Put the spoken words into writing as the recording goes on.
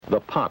The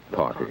pot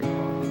party.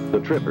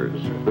 The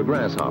trippers, the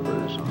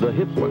grasshoppers, the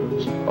hip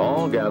ones,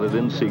 all gathered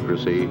in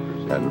secrecy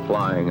and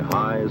flying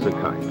high as a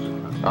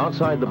kite.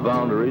 Outside the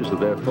boundaries of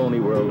their phony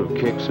world of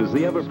kicks is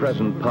the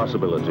ever-present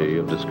possibility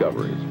of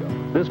discovery.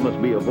 This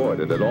must be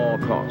avoided at all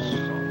costs,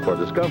 for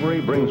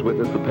discovery brings with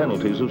it the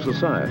penalties of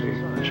society: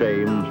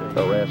 shame,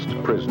 arrest,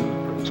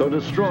 prison. So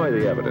destroy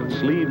the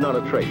evidence, leave not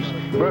a trace,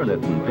 burn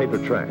it in paper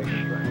trash.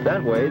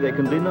 That way they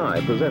can deny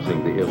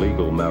possessing the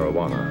illegal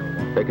marijuana.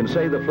 They can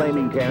say the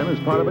flaming can is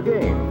part of a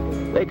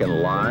game. They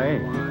can lie,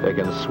 they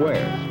can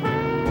swear.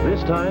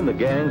 This time the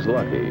gang's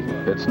lucky.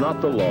 It's not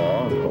the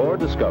law, or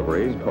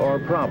discovery, or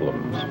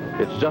problems.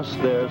 It's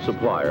just their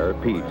supplier,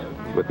 Pete,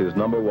 with his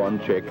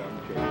 #1 chick,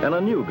 and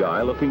a new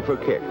guy looking for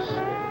kicks.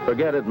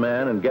 Forget it,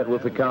 man, and get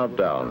with the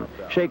countdown.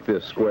 Shake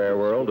this square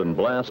world and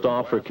blast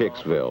off for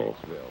Kicksville.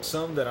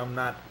 Some that I'm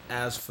not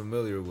as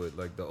familiar with,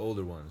 like the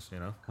older ones, you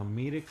know?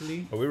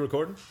 Comedically? Are we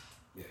recording?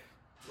 Yeah,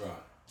 right.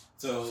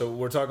 So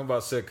we're talking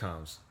about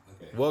sitcoms.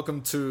 Okay.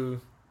 Welcome to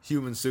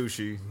Human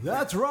Sushi.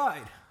 That's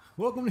right.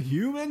 Welcome to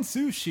Human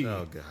Sushi.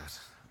 Oh, God.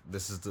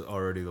 This is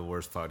already the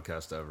worst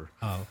podcast ever.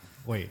 Oh,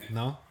 wait.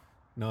 No.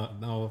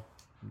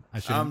 I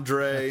shouldn't. I'm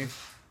Dre.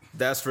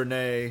 That's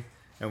Renee.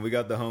 And we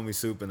got the homie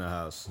Soup in the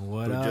house.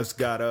 What who up? just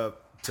got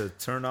up to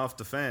turn off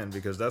the fan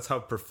because that's how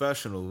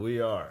professional we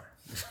are.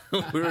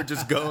 We were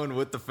just going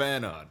with the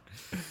fan on.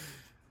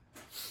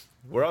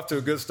 We're off to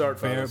a good start,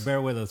 fellas.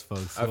 Bear with us,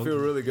 folks. I feel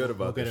really good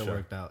about we'll this get it show.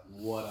 worked out.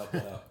 What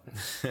up?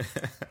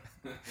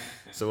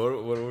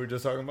 So what were we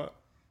just talking about?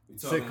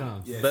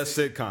 Sitcoms. Best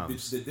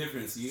sitcoms. The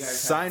difference. You guys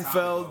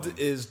Seinfeld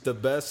is the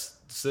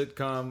best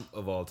sitcom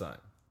of all time.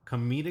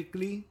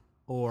 Comedically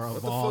or What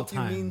of the all fuck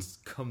time? you mean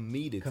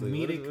comedically?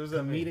 Comedic, What does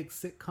that mean? comedic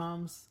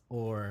sitcoms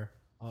or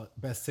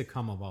best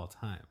sitcom of all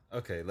time?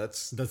 Okay,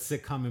 let's. Does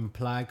sitcom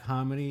imply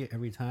comedy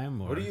every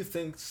time? Or What do you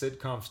think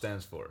sitcom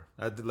stands for?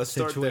 Let's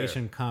start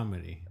situation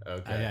comedy?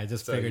 Okay. I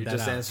just So figured you that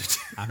just out.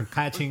 answered- I'm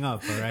catching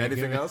up. All right. there. Anything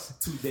Give me- else?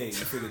 Today, you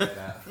figured that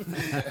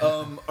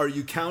out. Are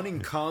you counting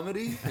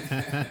comedy?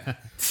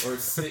 Or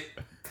sit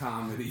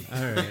comedy.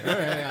 All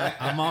right.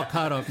 I'm all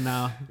caught up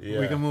now. Yeah.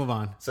 We can move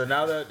on. So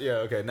now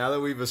that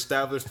we've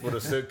established what a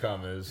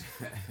sitcom is,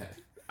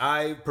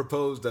 I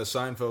propose that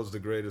Seinfeld's the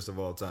greatest of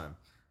all time.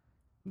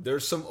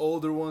 There's some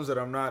older ones that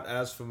I'm not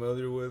as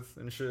familiar with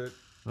and shit.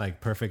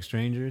 Like Perfect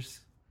Strangers.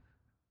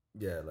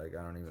 Yeah, like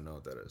I don't even know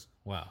what that is.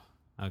 Wow.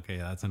 Okay,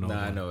 that's an old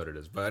Nah, I one. know what it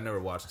is, but I never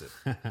watched it.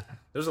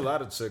 There's a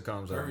lot of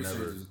sitcoms that I've Perfect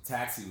never. Strangers.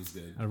 Taxi was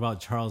good. What about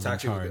Charles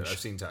Taxi in was Charge? good. I've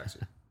seen Taxi.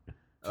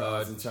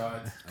 Charles in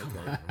Charge.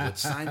 Okay. With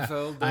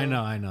Seinfeld, though? I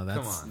know.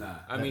 That's Come on. Nah,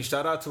 I mean,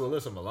 shout out to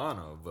Alyssa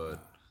Milano, but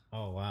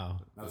Oh wow.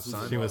 That was She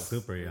Who's the was Boss,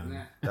 super wasn't young.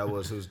 that? that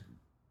was who's.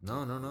 No.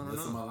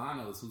 Alyssa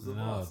Milano was Who's the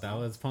No, Boss. that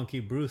was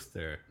Punky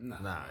Brewster. Nah,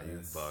 you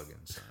that's-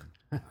 bugging,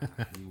 son.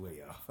 You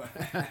way off.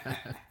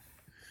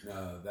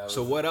 No, that was.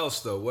 So what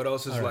else though? What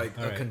else is All right, like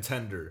all a right.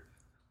 contender?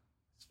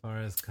 As far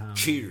as comedy.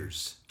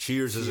 Cheers.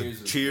 Cheers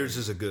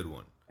is a good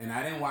one. And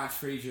I didn't watch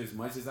Frasier as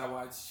much as I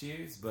watched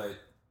Cheers, but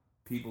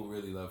people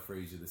really love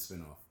Frasier, the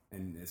spinoff.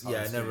 And it's hard Yeah,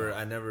 to I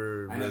spin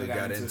never off. really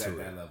got into it at it.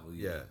 that level.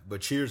 Yeah,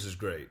 but Cheers is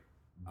great.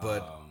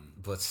 But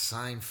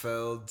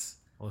Seinfeld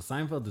Well,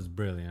 Seinfeld is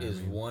brilliant.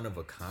 is one of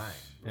a kind.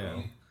 Bro.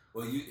 Yeah.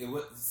 Well, it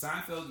was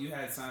Seinfeld. You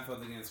had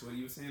Seinfeld against what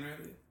you were saying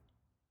earlier.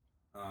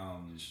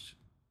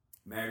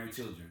 Married with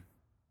Children.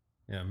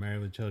 Yeah,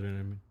 Married with Children.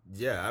 I mean,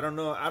 Yeah, I don't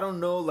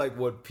know like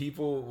what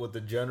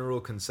the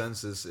general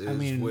consensus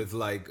is with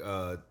like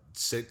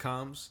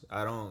sitcoms.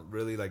 I don't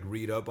really like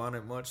read up on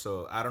it much,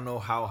 so I don't know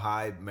how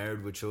high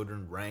Married with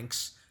Children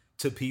ranks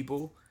to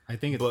people. I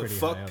think it's but pretty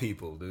fuck high up.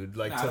 people, dude.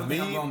 Like Nah, I to don't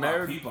think I'm me, going by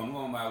Married. people. I'm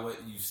going by what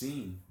you've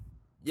seen.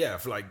 Yeah,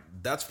 for like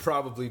that's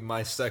probably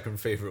my second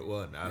favorite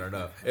one. I don't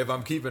know if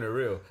I'm keeping it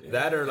real.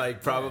 That or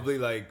like probably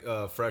like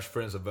Fresh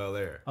Prince of Bel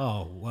Air.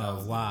 Oh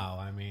well, wow.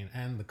 I mean,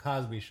 and the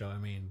Cosby Show. I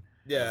mean,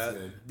 Yeah, That's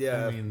good.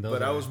 yeah. I mean, those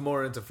but I are- was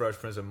more into Fresh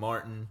Prince and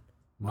Martin.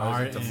 I was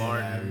Martin. into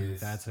Martin.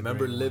 Yes. That's a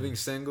Remember great Living one.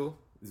 Single?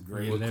 It's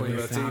great. With Queen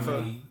Latifah?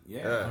 Comedy. Yeah.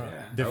 Yeah. yeah. That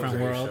was Different a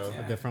great World. show.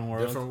 A Different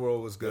World. Different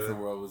World was good.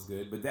 Different World was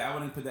good, but I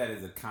wouldn't put that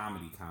as a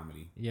comedy.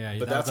 Yeah,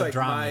 But that's that's a like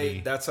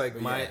dramedy. that's like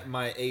But my yeah.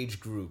 my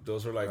age group.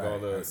 Those are like all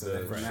Right, the, right, so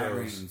that- the from that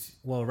shows. range,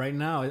 Well, right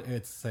now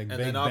it's like And Big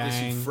then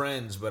obviously Bang.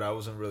 Friends, but I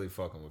wasn't really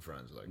fucking with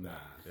Friends like nah, that.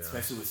 Yeah.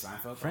 especially with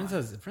Seinfeld. Friends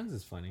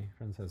is funny.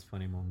 Friends has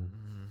funny moments.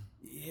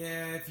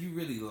 Yeah, if you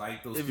really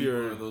like those If people,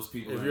 you're- or those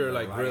people, if in you're, your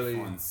like, life really-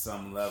 on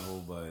some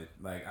level, but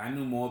like I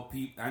knew more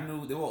people. I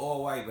knew they were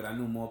all white, but I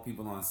knew more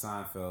people on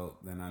Seinfeld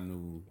than I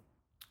knew.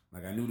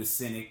 Like I knew the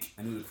cynic,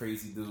 I knew the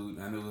crazy dude,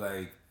 I knew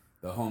like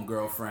the home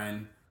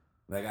girlfriend.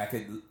 Like I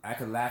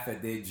could laugh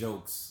at their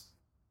jokes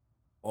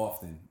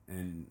often,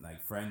 and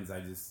like Friends,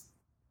 I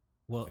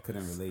Well,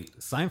 couldn't relate.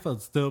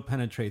 Seinfeld still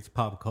penetrates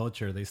pop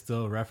culture. They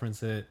still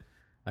reference it,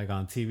 like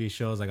on TV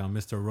shows, like on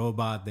Mr.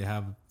 Robot.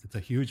 It's a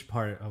huge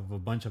part of a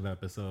bunch of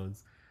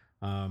episodes.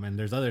 And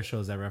there's other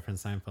shows that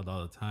reference Seinfeld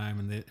all the time.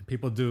 And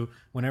people do,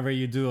 whenever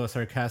you do a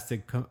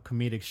sarcastic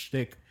comedic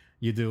shtick,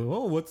 you do,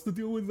 oh, what's the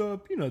deal with the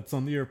peanuts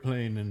on the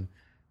airplane? And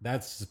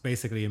that's just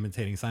basically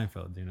imitating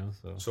Seinfeld, you know?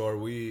 So So are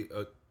we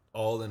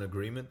all in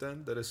agreement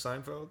then that it's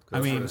Seinfeld? I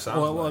mean,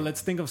 well,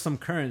 let's think of some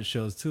current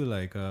shows too,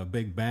 like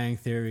Big Bang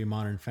Theory,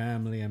 Modern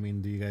Family. I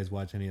mean, do you guys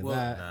watch any of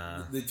that?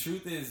 Nah. The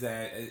truth is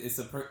that it's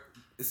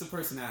a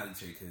personality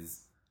trait,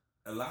 because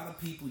a lot of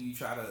people you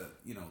try to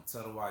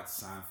tell to watch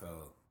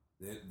Seinfeld,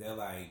 they're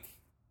like,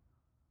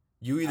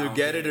 you either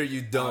get it or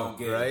you don't,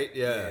 right?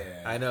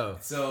 Yeah, I know.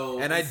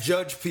 And I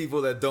judge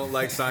people that don't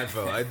like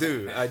Seinfeld. I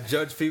do. I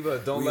judge people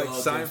that don't like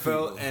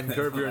Seinfeld and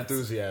Curb Your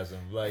Enthusiasm.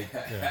 Like,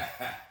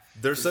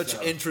 there's such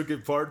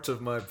intricate parts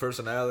of my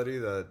personality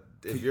that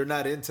if you're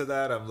not into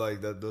that, I'm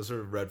like, those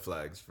are red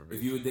flags for me.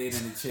 If you were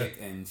dating a chick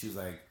and she was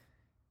like,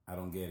 I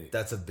don't get it.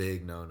 That's a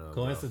big no-no.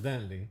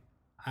 Coincidentally,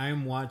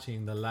 I'm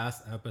watching the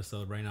last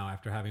episode right now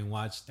after having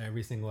watched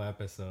every single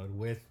episode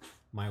with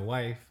my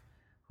wife,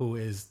 who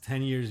is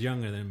 10 years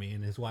younger than me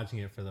and is watching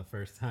it for the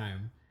first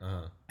time.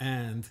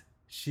 And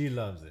she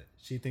loves it.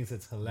 She thinks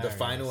it's hilarious. The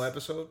final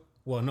episode?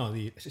 Well, no,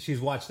 she's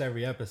watched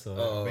every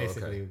episode,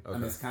 basically. Okay. I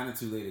mean, it's kind of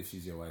too late if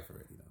she's your wife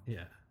already, though.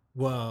 Yeah.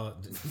 Well,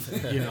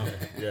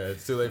 Yeah,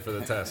 it's too late for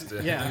the test.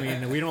 Yeah, I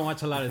mean, we don't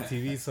watch a lot of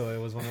TV, so it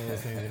was one of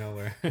those things,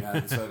 where...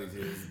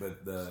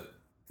 but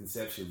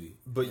conceptually...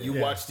 But you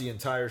watched the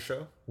entire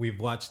show? We've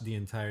watched the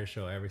entire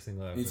show, every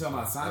single episode. You talking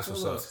about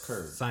Seinfeld or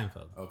Curb?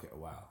 Seinfeld. Okay,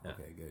 wow. Yeah.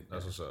 Okay, good.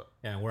 That's what's up.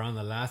 Yeah, we're on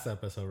the last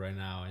episode right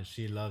now, and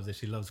she loves it.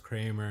 She loves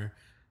Kramer.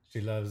 She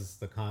loves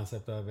the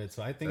concept of it.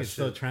 So I think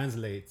still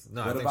translates.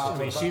 No, I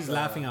mean, she's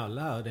laughing out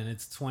loud, and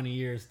it's 20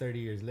 years, 30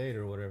 years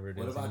later, whatever it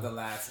is. What about the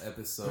last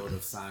episode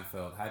of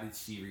Seinfeld? How did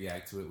she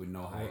react to it with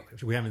no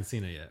hype? We haven't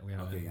seen it yet.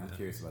 I'm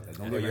curious about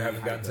that. You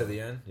haven't gotten to the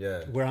end?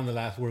 Yeah. We're on the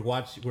last. We're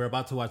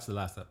about to watch the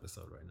last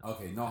episode right now.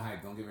 Okay, no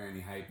hype. Don't give her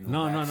any hype.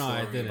 No,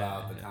 I didn't.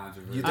 About the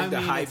controversy. You think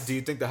the hype? Do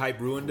you think the hype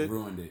ruined it?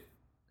 Ruined it.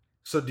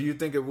 So do you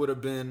think it would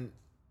have been?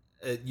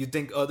 You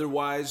think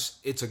otherwise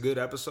it's a good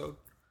episode?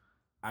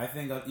 I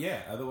think,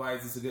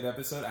 otherwise it's a good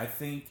episode. I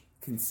think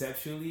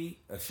conceptually,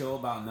 a show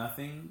about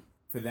nothing,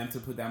 for them to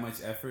put that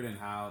much effort in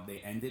how they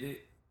ended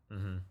it,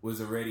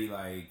 was already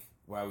like,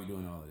 why are we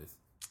doing all of this?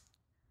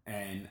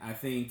 And I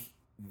think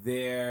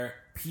their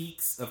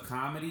peaks of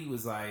comedy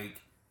was like,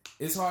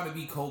 it's hard to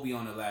be Kobe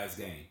on The Last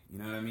Game. You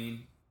know what I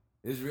mean?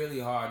 It's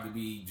really hard to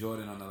be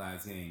Jordan on The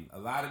Last Game. A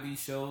lot of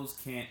these shows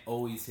can't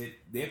always hit.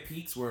 Their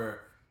peaks were,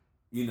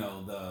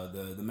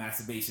 the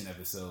masturbation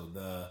episode,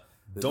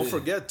 Don't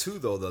forget, too,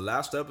 though, the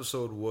last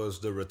episode was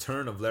the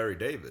return of Larry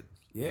David.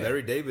 Yeah.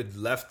 Larry David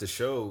left the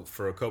show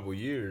for a couple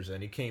years,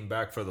 and he came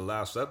back for the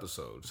last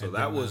episode. So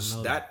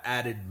that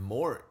added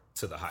more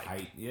to the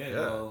hype. Yeah.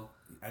 Well,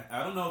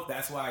 I don't know if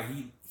that's why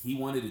he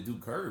wanted to do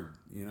Curb.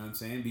 You know what I'm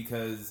saying?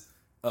 Because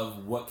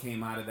of what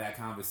came out of that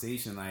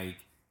conversation. Like,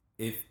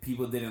 if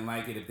people didn't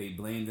like it, if they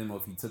blamed him, or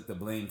if he took the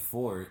blame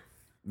for it,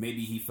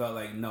 maybe he felt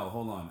like, no,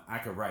 hold on, I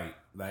could write.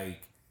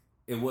 Like,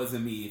 it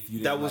wasn't me. If you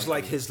didn't that was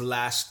like it. His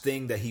last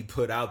thing that he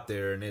put out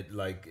there, and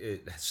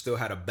it still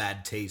had a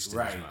bad taste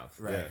in his mouth.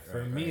 Right.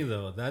 For me,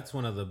 though, that's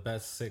one of the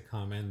best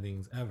sitcom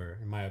endings ever,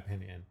 in my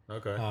opinion.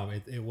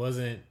 Okay. It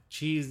wasn't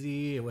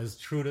cheesy. It was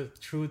true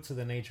to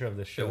the nature of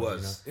the show. It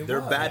was.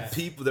 They're bad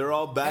people. They're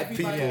all bad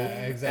people,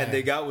 exactly. And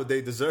they got what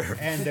they deserved.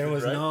 And there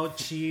was no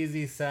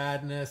cheesy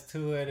sadness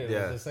to it. It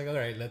was just like, all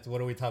right, what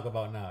do we talk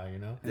about now?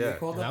 And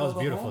that was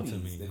beautiful to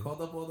me. They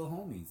called up all the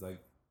homies, like.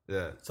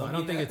 Yeah. So I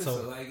don't think it's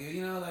so.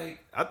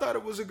 I thought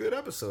it was a good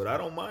episode. I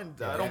don't mind.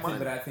 I don't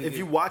mind if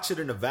you watch it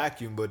in a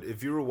vacuum, but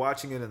if you were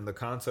watching it in the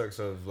context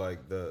of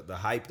like the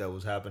hype that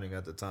was happening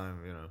at the time,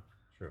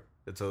 Sure.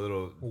 It's a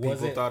little.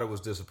 People thought it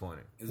was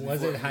disappointing.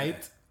 Was it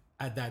hyped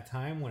at that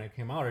time when it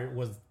came out, or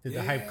did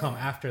the hype come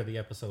after the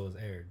episode was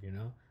aired?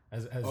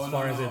 As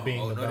far as it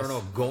being the best.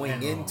 No.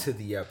 Going into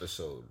the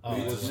episode,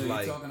 it was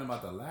like. You're talking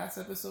about the last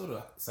episode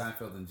or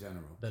Seinfeld in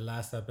general? The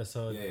last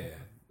episode.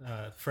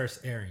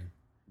 First airing.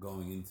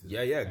 Going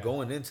into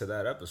going into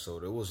that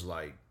episode, it was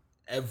like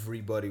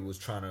everybody was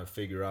trying to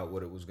figure out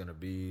what it was going to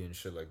be and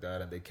shit like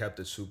that, and they kept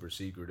it super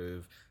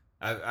secretive.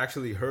 I've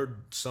actually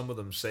heard some of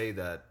them say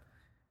that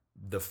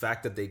the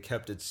fact that they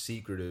kept it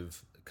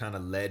secretive kind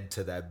of led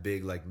to that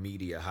big like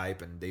media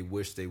hype, and they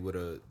wish they would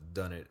have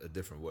done it a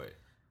different way.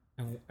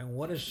 And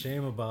what a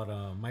shame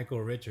about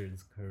Michael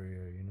Richards'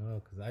 career,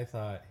 because I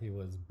thought he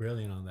was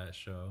brilliant on that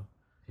show.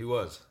 He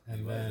was.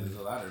 And then there's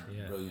a lot of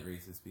brilliant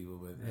racist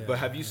people, but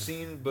have you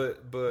seen?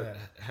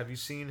 Have you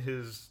seen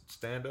his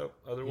stand up?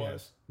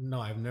 Otherwise, no,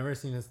 I've never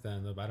seen his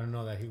stand up. I don't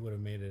know that he would have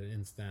made it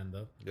in stand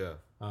up. Yeah.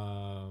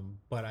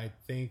 But I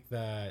think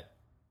that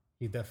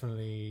he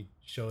definitely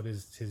showed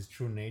his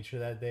true nature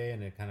that day,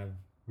 and it kind of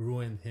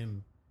ruined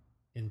him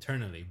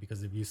internally.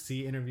 Because if you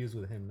see interviews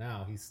with him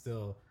now, he's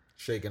still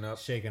shaken up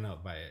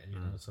by it.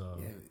 So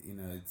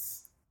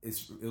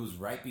it was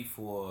right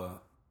before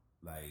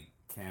like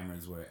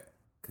cameras were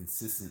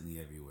consistently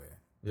everywhere.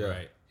 Yeah,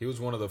 right. He was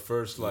one of the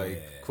first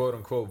quote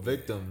unquote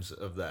victims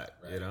of that.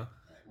 Right.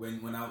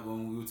 When we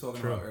were talking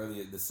about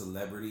earlier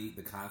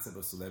the concept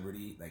of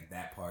celebrity, like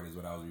that part is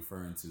what I was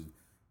referring to.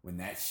 When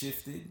that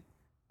shifted,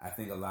 I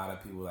think a lot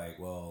of people were like,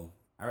 well,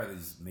 I'd rather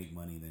just make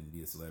money than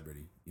be a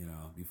celebrity. You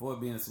know, before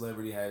being a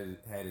celebrity had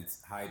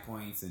its high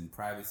points and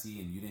privacy,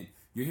 and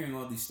you're hearing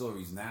all these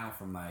stories now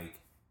from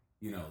like,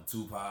 you know,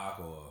 Tupac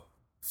or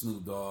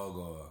Snoop Dogg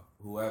or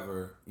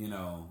whoever, you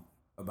know,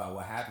 about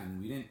what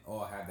happened. We didn't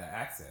all have that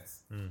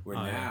access. Where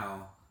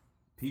now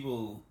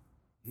people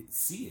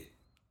see it.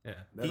 Yeah,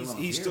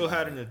 he still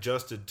hadn't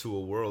adjusted to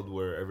a world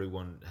where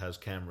everyone has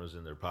cameras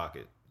in their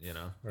pocket, you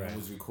know? Right. And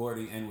was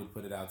recording and would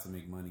put it out to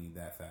make money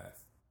that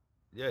fast.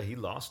 Yeah, he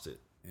lost it.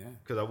 Yeah.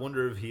 Because I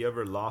wonder if he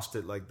ever lost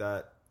it like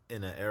that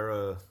in an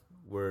era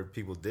where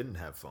people didn't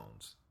have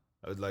phones.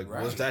 I was like,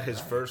 was that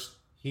his first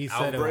He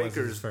said outbreak? It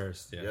was his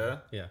first. Yeah.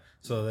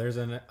 So there's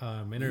an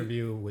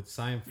interview with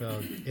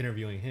Seinfeld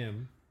interviewing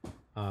him.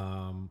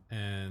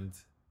 And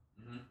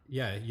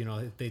yeah, you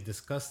know, they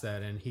discuss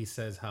that, and he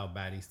says how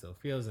bad he still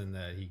feels, and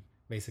that he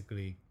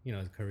basically, you know,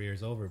 his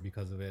career's over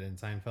because of it. And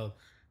Seinfeld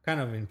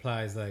kind of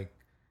implies like,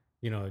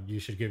 you know, you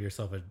should give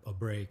yourself a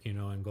break, you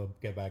know, and go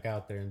get back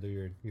out there and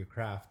do your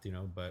craft, you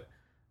know. But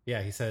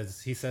yeah, he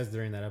says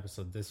during that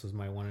episode, this was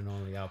my one and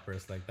only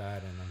outburst like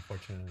that, and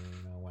unfortunately,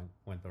 you know,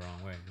 went the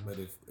wrong way. You know? But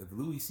if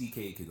Louis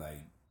C.K. could like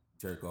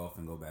jerk off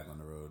and go back on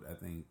the road, I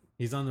think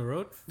he's on the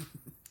road.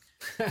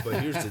 But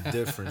here's the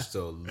difference,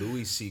 though.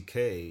 Louis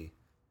C.K.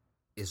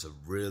 is a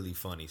really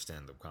funny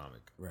stand-up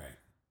comic. Right.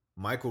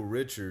 Michael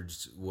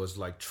Richards was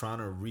like trying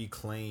to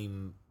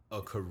reclaim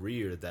a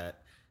career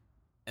that,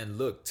 and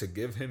look, to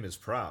give him his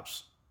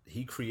props,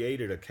 he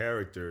created a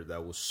character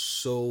that was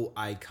so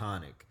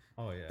iconic.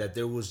 Oh yeah. That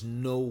there was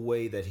no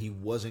way that he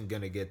wasn't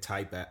gonna get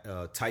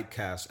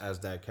typecast as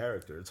that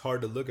character. It's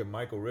hard to look at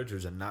Michael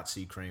Richards and not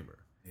see Kramer.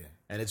 Yeah.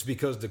 And it's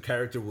because the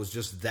character was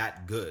just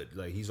that good.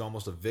 Like, he's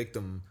almost a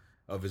victim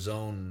of his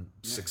own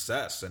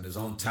success and his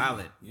own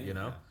talent, you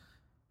know,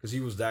 because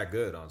he was that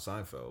good on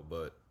Seinfeld.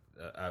 But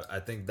I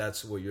think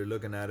that's what you're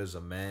looking at, is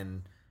a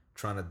man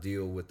trying to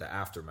deal with the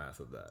aftermath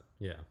of that.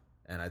 Yeah.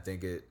 And I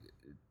think it,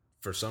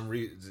 for some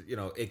reason, you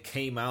know, it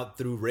came out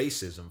through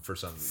racism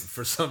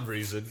for some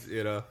reason,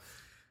 you know.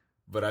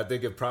 But I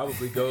think it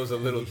probably goes a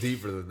little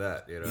deeper than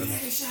that, you know.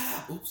 Hey, shut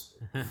up! Oops.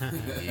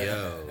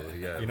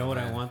 Yeah. You know what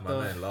I want though?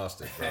 My man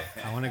lost it, bro.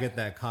 I want to get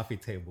that coffee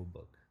table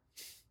book.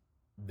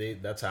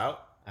 That's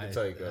out. It's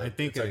I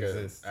think it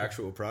exists.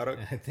 Actual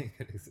product. I think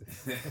it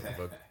exists.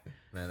 But,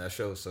 man, that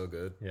show is so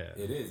good. Yeah,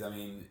 it is. I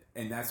mean,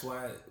 and that's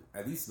why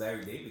at least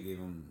Larry David gave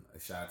him a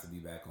shot to be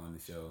back on the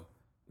show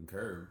in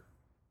Curb.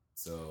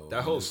 So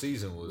that whole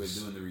season was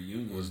we're doing the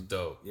reunion was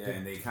dope. Yeah,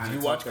 and they kind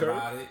of talked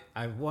about it.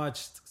 I've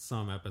watched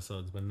some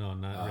episodes, but no,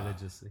 not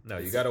religiously. No,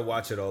 you got to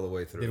watch it all the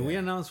way through. Did we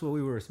announce what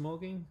we were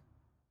smoking?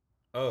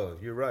 Oh,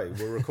 you're right.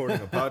 We're recording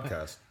a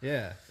podcast.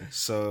 Yeah.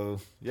 So,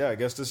 yeah, I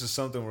guess this is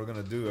something we're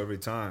going to do every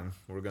time.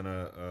 We're going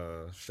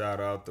to shout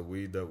out the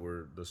weed that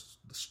the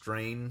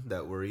strain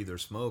that we're either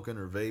smoking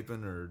or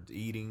vaping or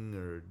eating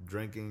or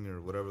drinking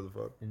or whatever the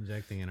fuck.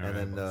 Injecting in our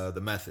And then the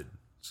method.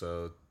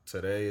 So,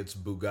 today it's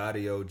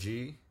Bugatti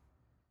OG.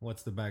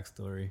 What's the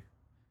backstory?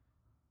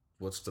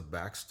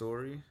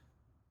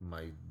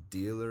 My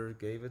dealer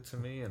gave it to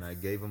me, and I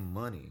gave him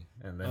money,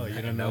 and then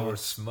you don't know we're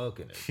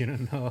smoking it. You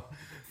don't know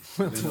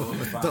what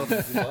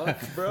the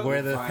fuck, bro?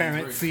 Where the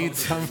parent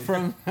seeds come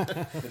from?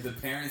 The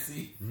parent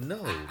seed?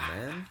 No,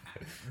 man.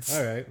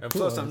 All right. And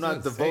plus, I'm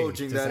not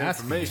divulging that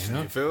information.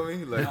 You feel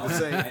me? Like,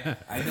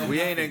 I know we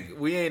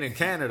ain't in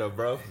Canada,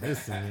 bro.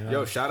 Listen,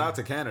 yo, shout out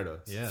to Canada.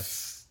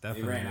 Yes,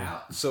 definitely. They ran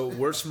out. So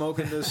we're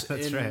smoking this.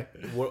 That's right.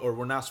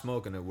 We're not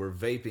smoking it. We're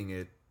vaping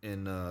it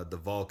in the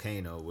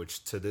Volcano,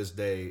 which to this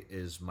day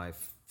is my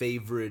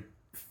favorite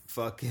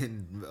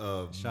fucking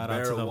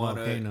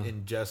marijuana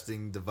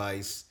ingesting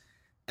device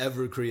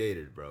ever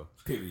created, bro.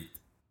 Period.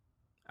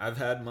 I've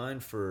had mine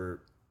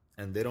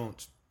and they don't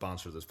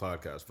sponsor this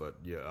podcast, but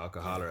yeah, I'll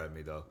holler at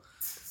me though.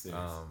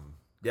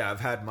 Yeah, I've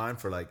had mine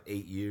for like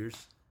 8 years,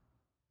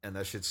 and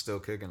that shit's still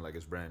kicking like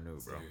it's brand new,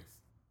 bro. Serious.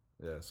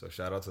 Yeah, so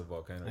shout out to the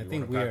Volcano. I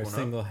think we are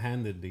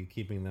single-handedly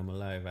keeping them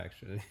alive,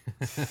 actually.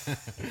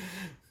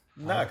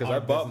 Nah, because I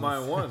bought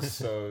mine once,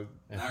 so...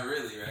 Not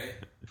really, right?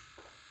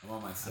 I'm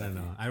on my second. I don't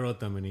know. I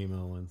wrote them an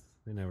email once.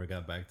 They never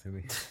got back to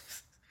me.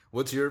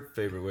 What's your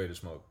favorite way to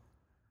smoke?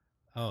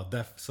 Oh,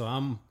 so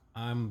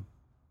I'm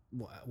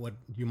what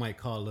you might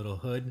call a little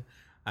hood.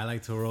 I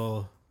like to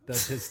roll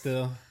Dutches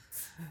still.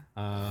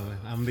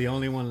 I'm the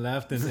only one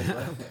left, and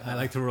I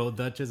like to roll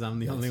Dutches. I'm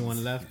the only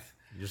one left.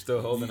 You're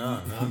still holding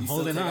on. Huh? I'm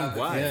holding on.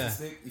 Why? Yeah.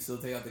 You still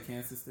take out the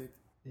cancer stick?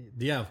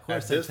 Yeah, of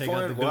course. At this take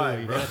point, out the glue. why,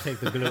 You bro? gotta take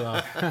the glue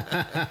off.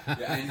 Yeah,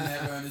 I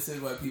never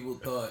understood why people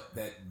thought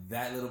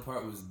that little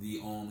part was the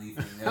only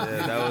thing. Yeah,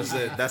 that was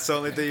it. That's the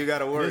only thing you got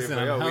to worry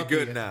about. Yo, we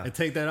good now. I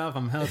take that off.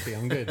 I'm healthy.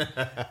 I'm good.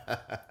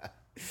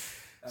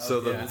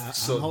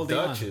 So I'm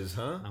Dutches,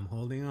 huh? I'm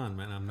holding on,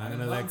 man. I'm not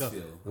gonna let go.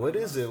 What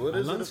is it? My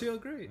lungs feel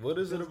great. What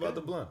is it about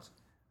the blunts?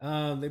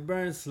 They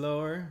burn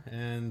slower,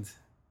 and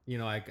you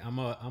know,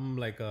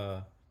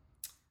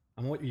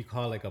 I'm what you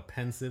call like a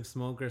pensive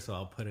smoker, so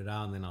I'll put it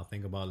out and then I'll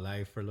think about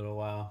life for a little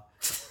while.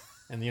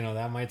 And,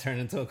 that might turn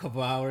into a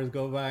couple hours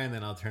go by, and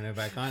then I'll turn it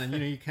back on. And,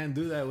 you can't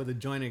do that with a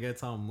joint. It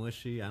gets all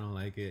mushy. I don't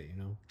like it,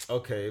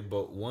 Okay,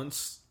 but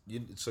once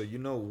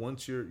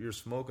you're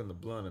smoking the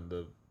blunt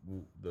and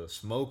the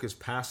smoke is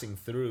passing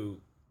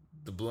through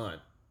the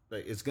blunt,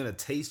 like, it's going to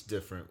taste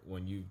different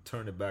when you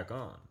turn it back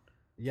on.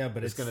 Yeah,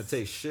 but it's going to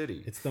taste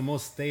shitty. It's the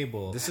most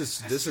stable. This is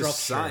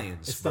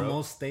science, It's bro. the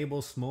most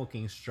stable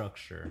smoking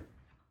structure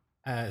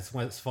as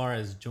far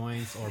as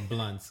joints or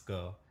blunts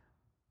go.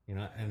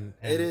 And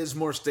it is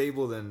more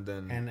stable than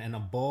and a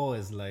bowl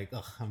is like,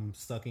 I'm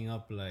sucking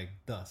up like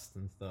dust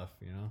and stuff,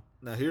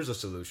 Now here's a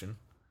solution.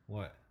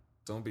 What?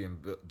 Don't be a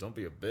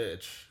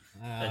bitch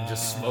and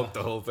just smoke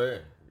the whole thing.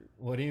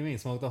 What do you mean,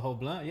 smoke the whole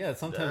blunt? Yeah,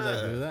 sometimes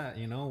I do that.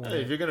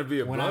 Hey, if you're gonna be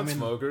a blunt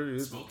smoker,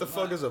 what the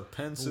fuck is a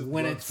pensive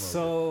blunt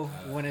smoker?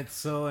 When it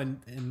so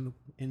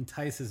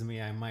entices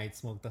me, I might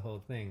smoke the whole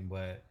thing,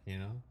 but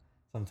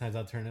sometimes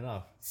I'll turn it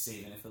off.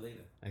 Saving it for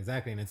later.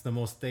 Exactly, and it's the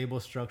most stable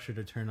structure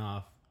to turn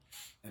off.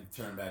 And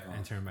turn back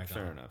on.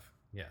 Fair enough.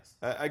 Yes.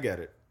 I get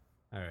it.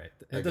 All right.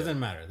 It doesn't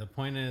matter. The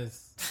point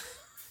is,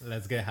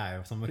 let's get high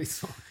if somebody's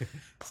smoking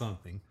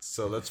something.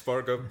 So let's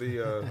spark up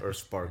or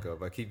spark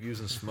up. I keep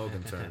using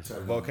smoking terms.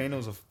 A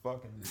volcano's a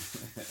fucking...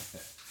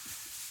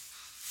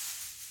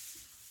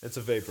 It's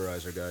a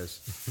vaporizer, guys.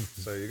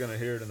 So you're going to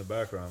hear it in the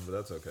background, but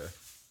that's okay.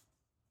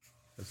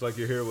 It's like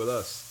you're here with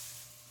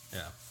us.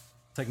 Yeah.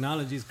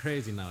 Technology's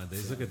crazy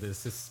nowadays. Look at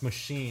this. This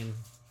machine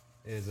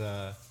is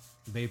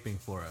vaping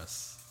for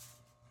us.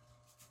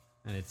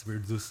 And it's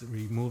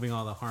removing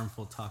all the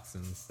harmful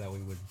toxins that we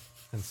would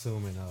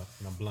consume in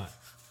a blunt.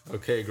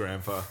 Okay,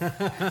 Grandpa.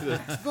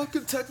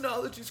 Fucking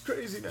technology's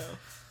crazy now.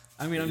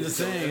 I mean, I'm just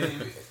saying.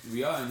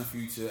 We are in the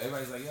future.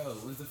 Everybody's like, yo,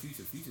 when's the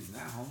future? Future's now,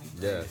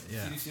 homie. Yeah.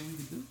 Yeah. See the shit we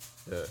can do?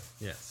 Yeah.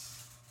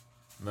 Yes.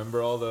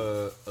 Remember all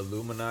the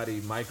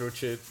Illuminati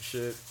microchip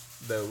shit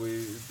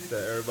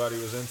that everybody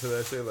was into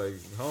that shit? Like,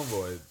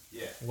 homeboy.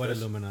 Yeah. What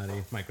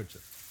Illuminati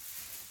microchip?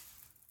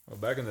 Well,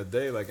 back in the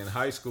day, like in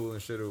high school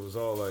and shit, it was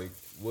all like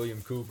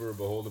William Cooper,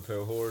 Behold a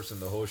Pale Horse, and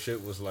the whole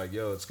shit was like,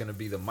 yo, it's gonna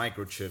be the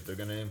microchip. They're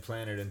gonna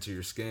implant it into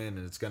your skin,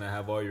 and it's gonna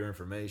have all your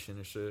information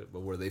and shit.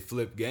 But where they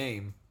flipped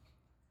game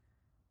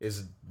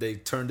is they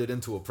turned it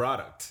into a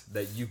product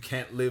that you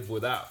can't live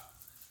without.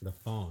 The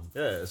phone.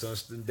 Yeah, so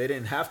they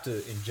didn't have to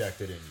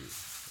inject it in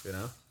you,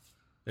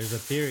 There's a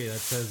theory that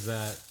says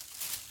that,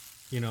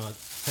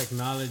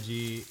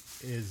 technology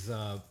is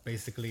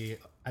basically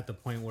at the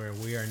point where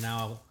we are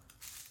now,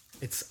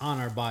 it's on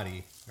our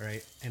body,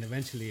 right? And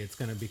eventually it's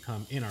going to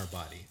become in our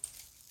body.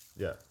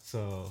 Yeah.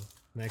 So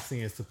next thing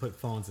is to put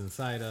phones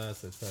inside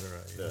us,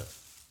 etc. Yeah.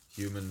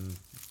 Human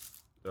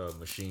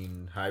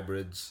machine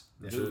hybrids.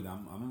 Dude,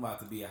 I'm about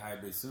to be a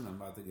hybrid soon. I'm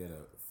about to get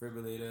a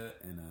defibrillator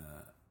and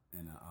a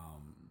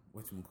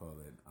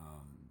whatchamacallit,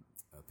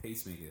 a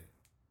pacemaker.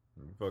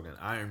 Fucking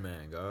Iron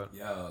Man, God.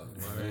 Yo,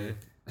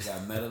 I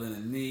got metal in the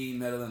knee,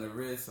 metal in the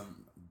wrist.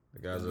 The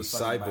guy's a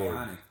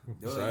cyborg.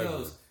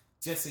 Yo,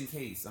 just in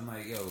case. I'm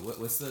like, yo,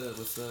 what's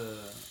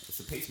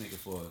the pacemaker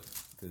for?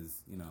 Because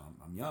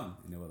I'm young,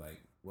 and they were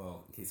like,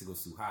 well, in case it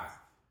goes too high,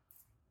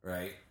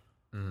 right?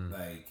 Mm-hmm.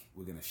 Like,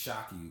 we're gonna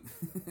shock you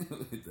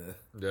with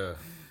the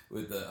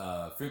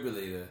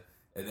defibrillator,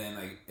 and then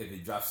like if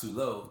it drops too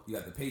low, you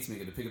got the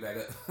pacemaker to pick it back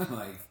up. I'm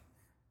like,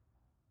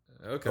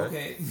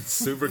 okay.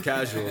 Super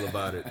casual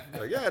about it.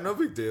 Like, yeah, no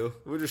big deal.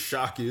 We'll just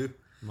shock you.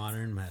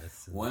 Modern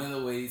medicine. One of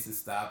the ways to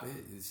stop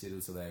it, this shit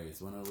was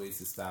hilarious. One of the ways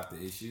to stop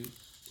the issue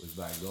was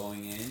by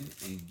going in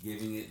and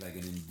giving it like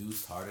an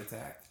induced heart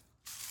attack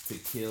to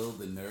kill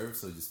the nerve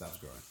so it just stops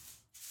growing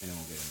and it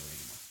won't get in the way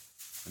anymore.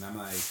 And I'm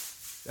like,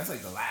 that's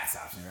like the last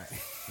option,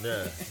 right?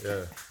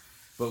 Yeah.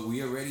 But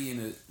we already in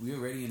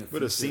a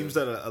But it seems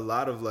that a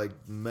lot of like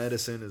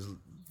medicine is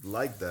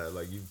like that.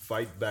 Like you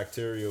fight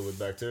bacteria with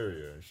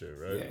bacteria and shit,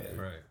 right?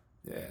 Yeah. Right.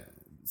 Yeah.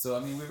 So I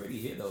mean, we're already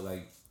here though.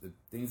 Like the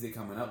things they're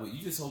coming up with,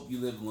 you just hope you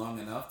live long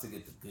enough to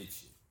get the good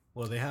shit.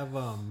 Well, they have,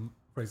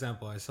 for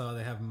example, I saw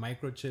they have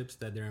microchips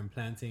that they're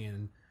implanting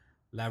in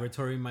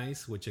laboratory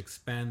mice, which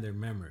expand their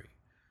memory.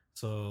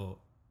 So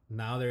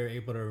now they're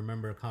able to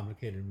remember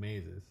complicated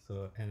mazes,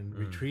 and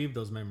retrieve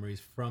those memories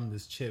from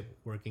this chip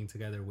working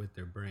together with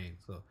their brain.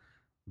 So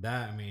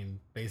that, I mean,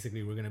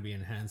 basically we're going to be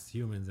enhanced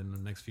humans in the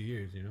next few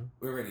years,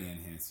 We're already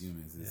enhanced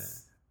humans.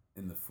 It's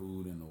in the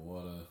food and the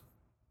water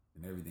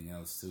and everything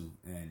else too.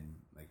 And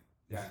like,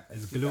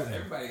 it's gluten.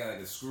 Everybody got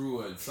like a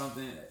screw or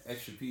something,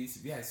 extra piece.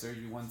 If you had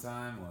surgery one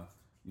time or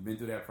you've been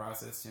through that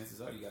process,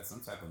 chances are you got some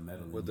type of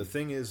metal. Well, the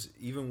thing is,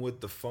 even with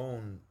the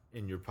phone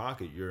in your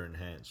pocket, you're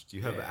enhanced.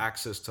 You have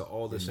access to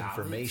all this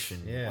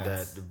information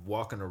that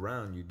walking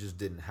around you just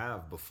didn't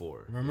have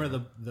before.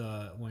 Remember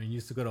the when you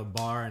used to go to a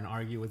bar and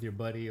argue with your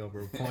buddy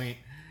over a point,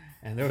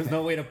 and there was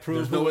no way to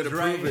prove prove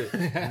it.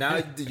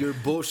 Now your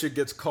bullshit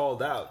gets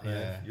called out, man.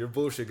 Yeah. Your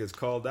bullshit gets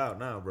called out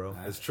now, bro.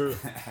 It's true.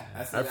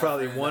 I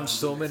probably won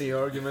so many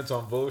arguments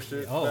on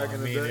bullshit back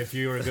in the day. If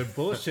you were a good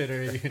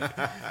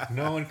bullshitter,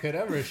 no one could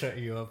ever shut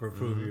you up or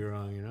prove you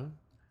wrong,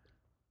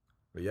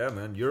 But yeah,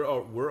 man,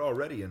 we're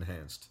already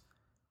enhanced.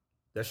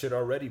 That shit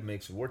already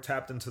makes it. We're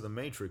tapped into the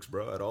matrix,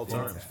 bro, at all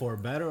times. For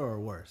better or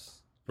worse?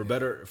 For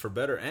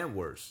better and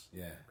worse.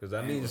 Yeah. Because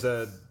that means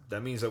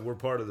that we're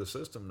part of the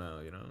system now,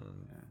 you know.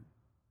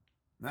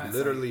 Yeah. You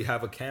literally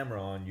have a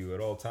camera on you at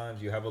all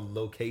times. You have a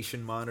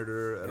location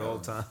monitor at all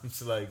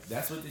times. Like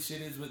that's what the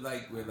shit is with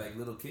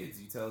little kids.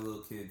 You tell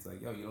little kids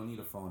like, yo, you don't need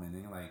a phone, and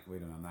then you're like, wait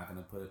a minute, I'm not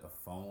gonna put a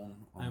phone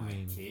on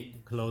my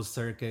kid. Closed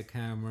circuit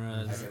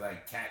cameras.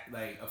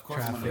 Of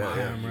course, traffic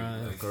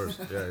cameras. Of course,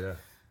 yeah.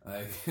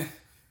 Like,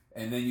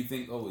 and then you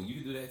think, oh, you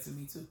can do that to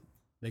me too.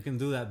 They can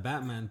do that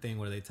Batman thing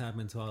where they tap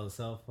into all the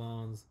cell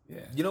phones. Yeah.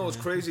 You know what's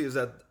crazy is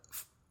that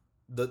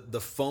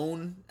the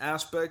phone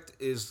aspect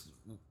is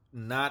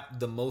not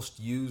the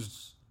most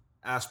used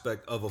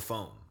aspect of a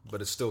phone,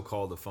 but it's still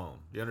called a phone.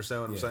 You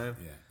understand what I'm saying?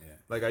 Yeah.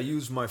 Like I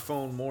use my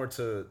phone more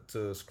to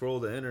scroll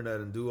the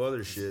internet and do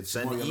other shit,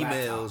 send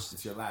emails.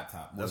 It's your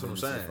laptop. That's what I'm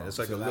saying. It's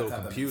like a little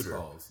computer.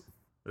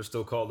 It's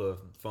still called a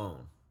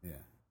phone. Yeah.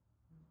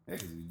 Yeah,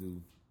 because we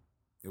do.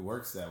 It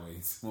works that way.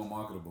 It's more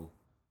marketable.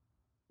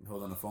 You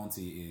hold on the phone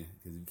to your ear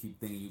because you keep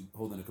thinking you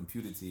holding a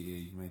computer to your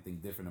ear. You might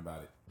think different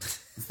about it.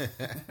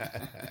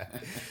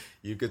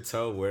 You could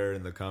tell where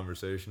in the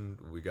conversation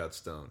we got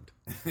stoned.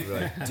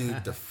 We're like,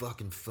 dude, the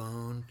fucking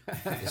phone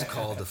is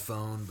called a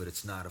phone, but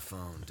it's not a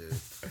phone, dude.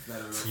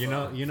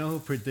 You know who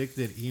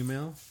predicted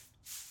email?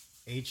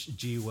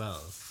 H.G.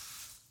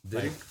 Wells.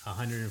 Did like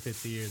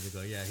 150 years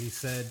ago. Yeah, he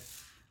said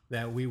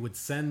that we would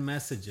send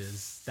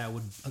messages that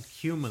would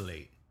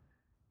accumulate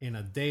in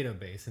a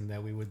database, and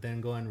that we would then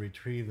go and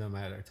retrieve them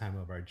at our time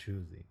of our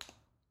choosing.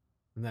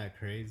 Isn't that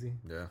crazy?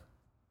 Yeah.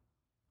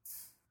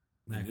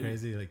 Isn't that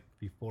crazy? Like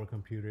before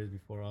computers,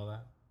 before all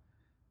that?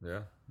 Yeah.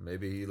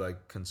 Maybe he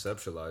like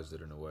conceptualized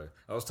it in a way.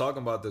 I was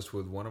talking about this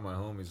with one of my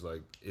homies.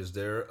 Like, is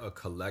there a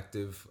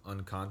collective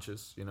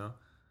unconscious, you know?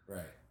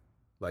 Right.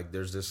 Like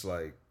there's this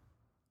like,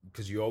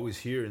 because you always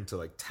hear into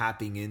like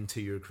tapping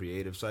into your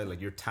creative side,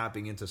 like you're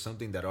tapping into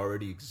something that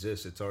already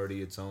exists. It's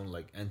already its own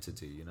like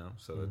entity, you know?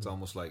 So it's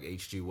almost like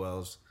H.G.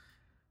 Wells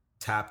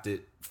tapped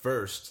it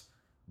first,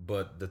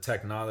 but the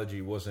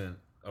technology wasn't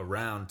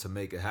around to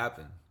make it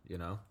happen, you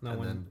know?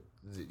 Then,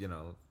 you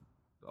know,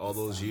 all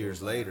those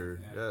years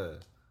later,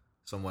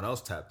 someone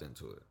else tapped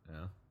into it, you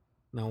know?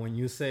 Now, when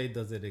you say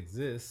does it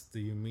exist, do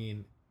you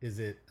mean is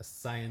it a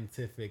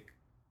scientific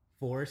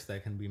force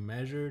that can be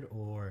measured,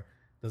 or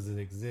does it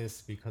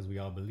exist because we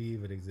all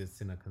believe it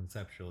exists in a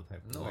conceptual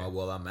type of way? No,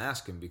 well, I'm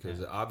asking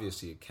because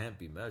obviously it can't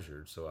be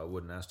measured, so I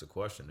wouldn't ask the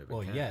question if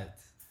it can.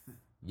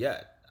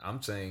 Yet. I'm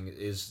saying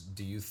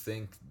do you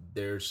think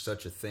there's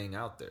such a thing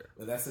out there?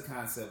 Well, that's the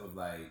concept of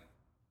like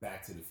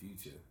Back to the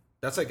Future.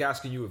 That's like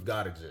asking you if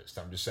God exists.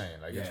 I'm just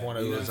saying, like it's one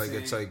of those, like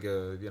it's like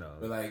you know,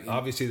 but like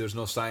obviously there's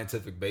no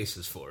scientific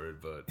basis for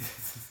it, but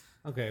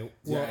okay,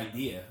 well,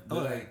 idea.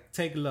 But like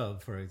take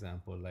love for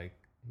example. Like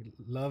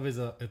love is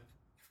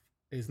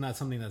not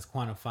something that's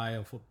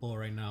quantifiable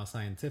right now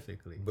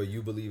scientifically. But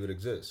you believe it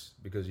exists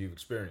because you've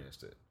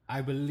experienced it.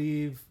 I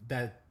believe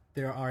that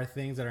there are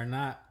things that are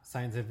not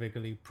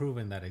scientifically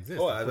proven that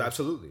exist. Oh,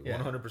 absolutely.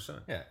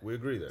 100%. Yeah. We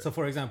agree there. So,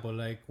 for example,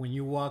 like when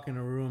you walk in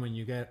a room and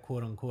you get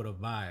quote unquote a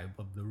vibe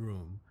of the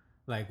room,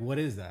 like what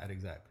is that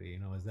exactly? You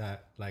know, is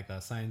that like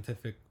a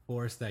scientific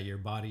force that your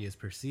body is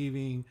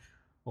perceiving?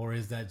 Or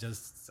is that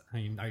just, I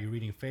mean, are you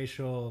reading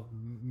facial,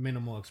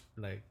 minimal,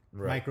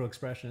 micro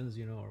expressions,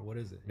 you know, or what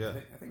is it? Yeah.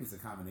 I think it's a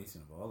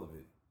combination of all of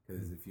it.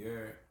 Because if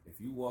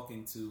you walk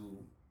into,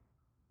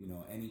 you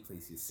know, any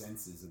place, your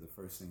senses are the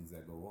first things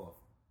that go off.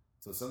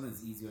 So if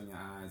something's easy on your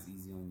eyes,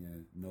 easy on your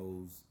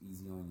nose,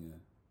 easy on your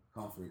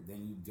comfort,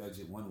 then you judge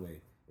it one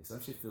way. If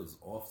some shit feels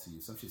off to you,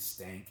 some shit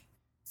stank,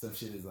 some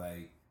shit is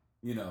like,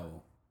 you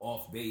know,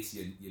 off base,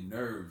 your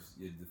nerves,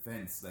 your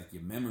defense, like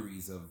your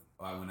memories of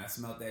when I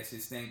smelled that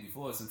shit stank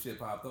before, some shit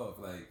popped off,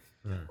 like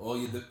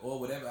or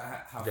whatever.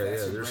 How fast your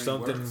there's brain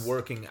something works.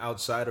 Working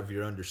outside of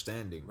your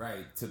understanding,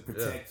 right, to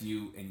protect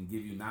you and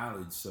give you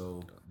knowledge.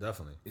 So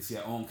definitely, it's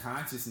your own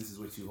consciousness is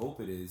what you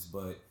hope it is,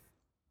 but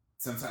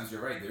sometimes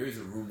you're right. There is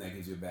a room that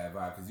gives you a bad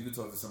vibe because you can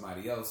talk to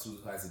somebody else who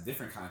has a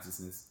different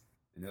consciousness,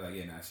 and they're like,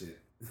 "Yeah, nah, shit."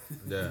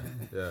 Yeah.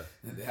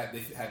 they have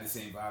the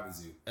same vibe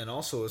as you. And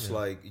also, it's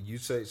like you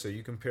say. So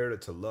you compared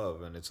it to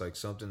love, and it's like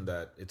something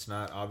that it's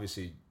not.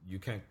 Obviously, you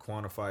can't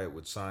quantify it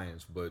with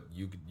science, but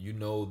you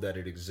know that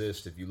it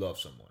exists if you love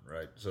someone,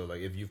 right? So like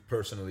if you've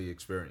personally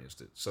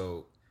experienced it.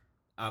 So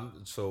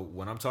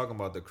when I'm talking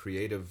about the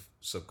creative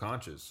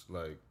subconscious,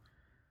 like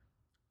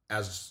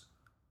as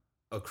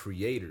a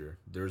creator,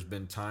 there's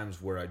been times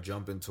where I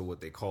jump into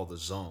what they call the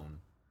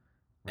zone,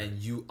 and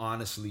you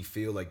honestly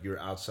feel like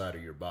you're outside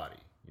of your body.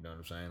 You know what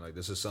I'm saying? Like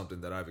this is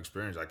something that I've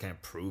experienced. I can't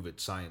prove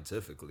it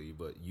scientifically,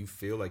 but you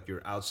feel like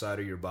you're outside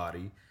of your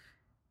body,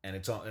 and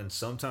it's all. And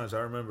sometimes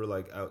I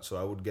remember so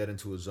I would get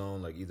into a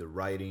zone like either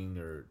writing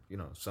or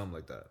something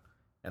like that.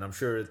 And I'm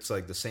sure it's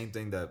like the same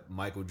thing that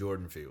Michael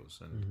Jordan feels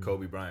and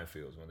Kobe Bryant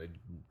feels when they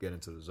get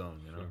into the zone.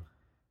 You know,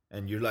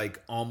 and you're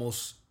like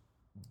almost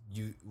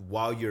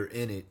while you're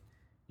in it.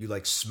 You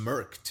like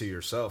smirk to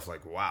yourself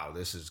like, wow,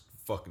 this is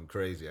fucking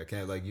crazy. I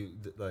can't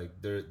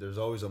there's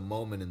always a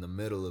moment in the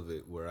middle of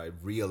it where I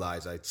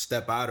realize I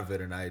step out of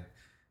it and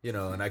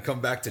I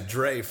come back to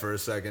Dre for a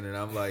second and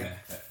I'm like,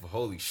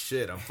 holy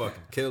shit, I'm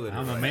fucking killing it.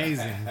 I'm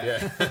amazing.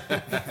 Yeah.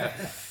 And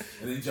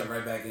then you jump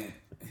right back in.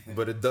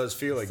 But it does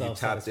feel like you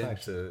tapped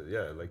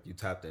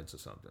into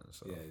something.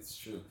 So yeah, it's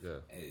true. Yeah,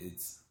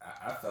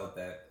 I felt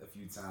that a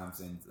few times,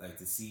 and like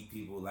to see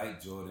people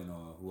like Jordan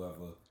or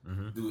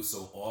whoever do it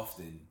so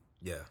often.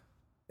 Yeah,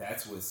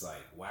 that's what's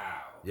like,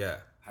 wow. Yeah,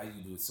 how do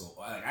you do it so?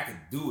 Like I could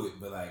do it,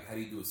 but like how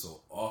do you do it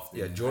so often?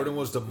 Yeah, Jordan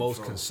was the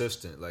most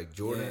consistent. Like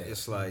Jordan,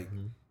 it's like.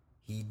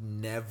 He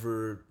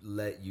never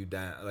let you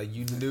down. Like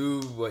you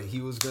knew what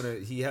he was gonna.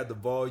 He had the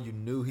ball. You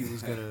knew he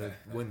was gonna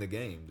win the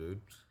game,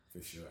 dude.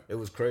 For sure. It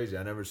was crazy.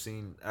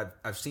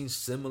 I've seen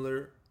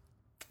similar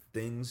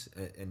things,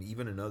 and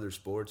even in other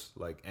sports,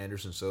 like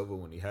Anderson Silva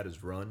when he had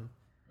his run.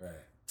 Right.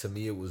 To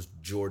me, it was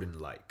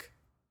Jordan-like.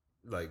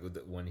 Like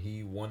when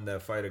he won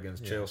that fight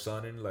against Chael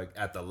Sonnen, like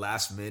at the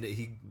last minute,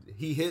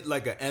 he hit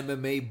like a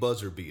MMA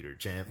buzzer beater,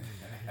 champ.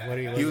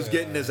 He was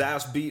getting his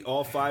ass beat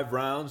all 5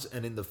 rounds,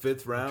 and in the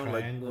 5th round,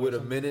 like with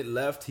a minute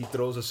left, he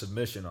throws a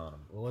submission on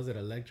him. What was it,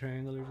 a leg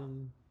triangle or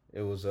something?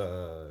 It was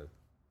a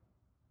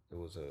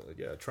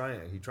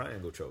triangle. He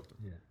triangle choked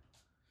him.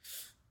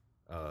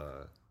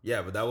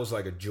 Yeah, but that was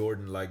like a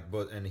Jordan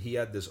and he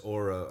had this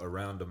aura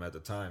around him at the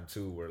time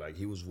too, where like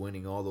he was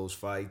winning all those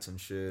fights and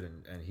shit,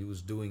 and he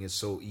was doing it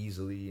so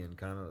easily and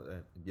kind of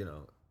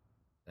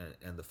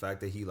and the fact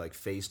that he like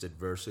faced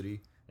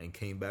adversity and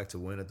came back to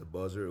win at the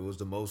buzzer, it was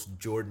the most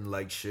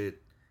Jordan-like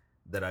shit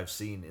that I've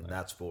seen in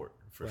that sport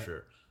for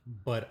sure.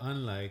 But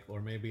unlike,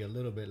 or maybe a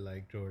little bit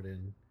like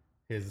Jordan,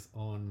 his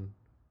own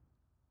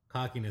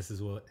cockiness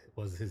is what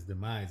was his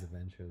demise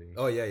eventually.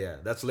 Oh yeah,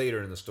 that's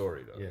later in the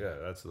story though. Yeah,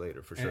 that's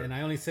later for sure. And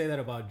I only say that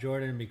about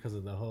Jordan because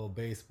of the whole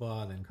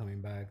baseball, then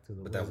coming back to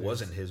the. But that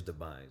wasn't his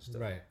demise, though.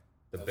 Right?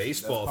 The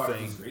baseball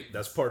thing,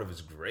 that's part of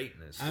his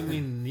greatness. I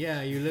mean,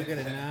 yeah, you look at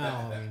it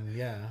now. I mean,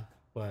 yeah,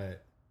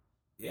 but.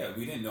 Yeah,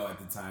 we didn't know at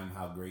the time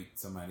how great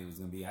somebody was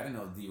going to be. I didn't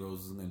know D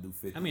Rose was going to do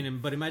 50. I mean,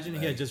 but imagine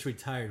he had just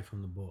retired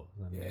from the Bulls.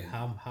 I mean,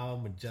 how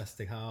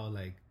majestic, how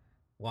like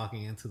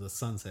walking into the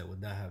sunset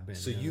would that have been?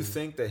 So you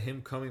think that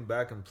him coming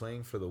back and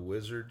playing for the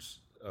Wizards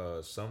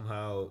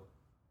somehow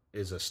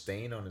is a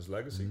stain on his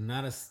legacy?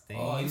 Not a stain.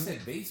 Oh, he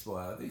said baseball.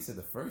 I think he said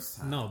the first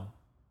time. No.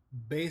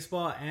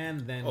 Baseball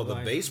and then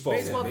the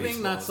baseball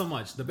thing not so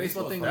much. The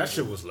baseball thing, that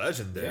shit was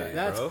legendary.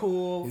 That's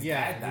cool. His you know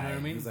what I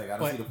mean. Like,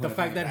 but the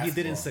fact that he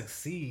didn't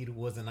succeed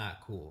was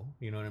not cool.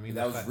 You know what I mean?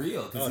 That was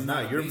real. Oh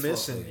no, you're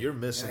missing. You're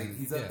missing. Like,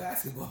 he's a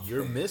basketball.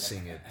 You're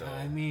missing it though.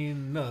 I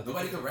mean, look,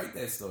 nobody could write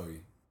that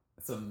story.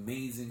 That's an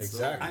amazing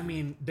story. I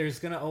mean, there's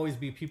gonna always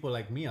be people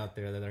like me out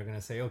there that are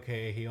gonna say,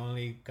 okay, he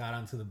only got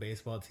onto the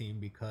baseball team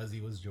because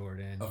he was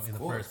Jordan in the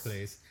first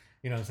place.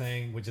 You know what I'm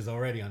saying? Which is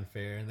already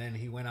unfair. And then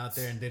he went out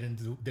there and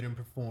didn't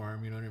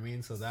perform. You know what I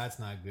mean? So that's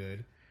not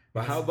good.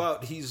 But how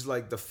about he's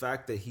like the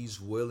fact that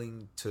he's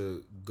willing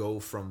to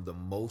go from the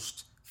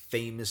most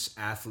famous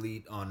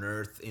athlete on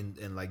earth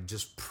and like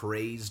just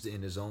praised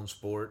in his own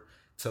sport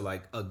to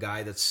like a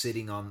guy that's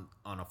sitting on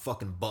a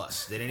fucking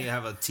bus. They didn't even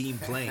have a team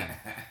playing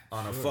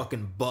on a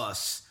fucking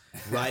bus.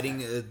 Riding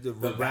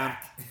the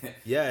back.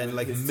 Yeah, in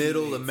like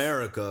middle teammates.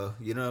 America,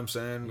 you know what I'm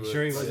saying? You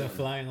sure he wasn't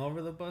flying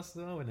over the bus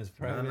though in his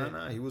private?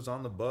 No, he was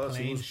on the bus.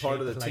 He was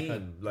part of the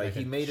team.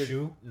 He made it.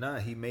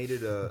 He made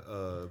it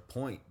a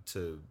point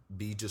to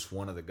be just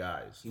one of the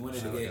guys. He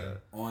wanted to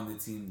get on the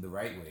team the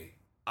right way.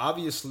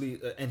 Obviously,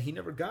 and he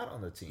never got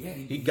on the team. Yeah,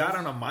 he got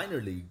on a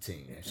minor league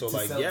team. Yeah, so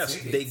like, yes,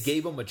 tickets. They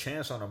gave him a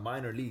chance on a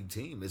minor league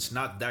team. It's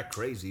not that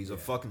crazy. He's a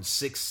fucking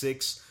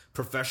 6'6"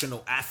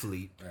 professional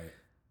athlete. Right.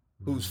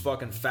 Who's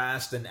fucking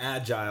fast and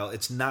agile.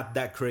 It's not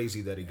that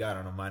crazy that he got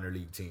on a minor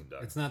league team,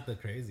 dog. It's not the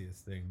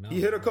craziest thing. No.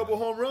 He hit a couple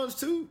home runs,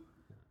 too.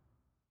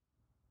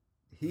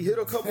 He hit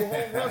a couple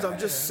home runs. I'm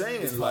just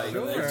saying, like,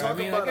 we're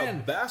talking about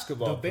a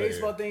basketball The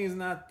baseball thing is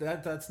not,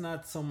 that's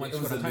not so much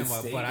what I'm talking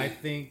about, but I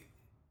think...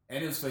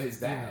 And it was for his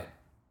dad.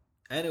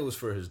 Yeah. And it was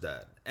for his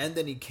dad. And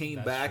then he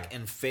came back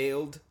and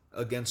failed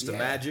against the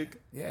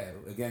Magic. Yeah,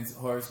 against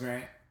Horace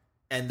Grant.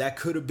 And that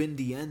could have been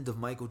the end of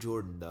Michael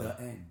Jordan, though.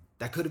 The end.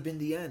 That could have been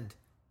the end.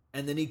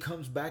 And then he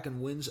comes back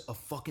and wins a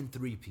fucking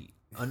three-peat.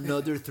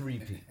 Another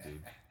three-peat,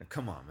 dude.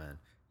 Come on, man.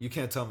 You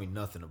can't tell me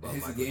nothing about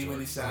Michael Jordan. It's a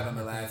game-winning shot on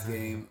the last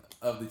game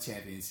of the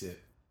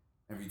championship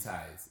and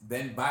retires.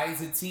 Then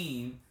buys a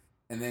team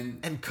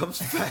and comes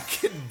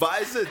back and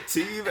buys a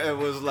team and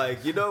was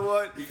like, you know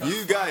what?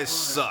 You guys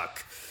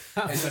suck.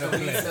 And he's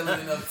selling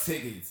enough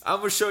tickets.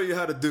 I'm going to show you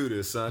how to do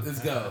this, son. Let's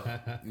go.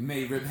 You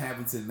made Rip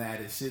Hamilton mad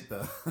as shit,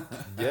 though.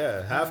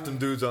 Yeah, half them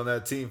dudes on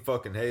that team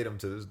fucking hate him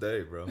to this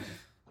day, bro.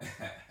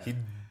 He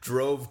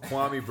drove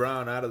Kwame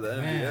Brown out of the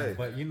NBA.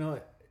 But you know,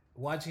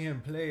 watching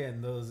him play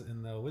in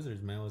the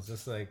Wizards, man, was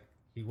just like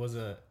he was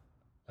a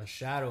a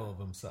shadow of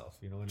himself.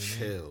 You know what I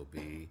mean? Chill,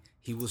 B.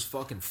 He was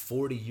fucking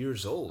 40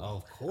 years old.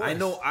 Of course. I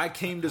know. I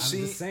came to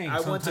see. I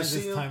went to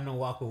see him. Time to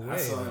walk away. I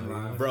saw him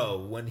live.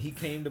 Bro, when he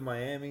came to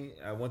Miami,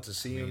 I went to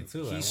see him.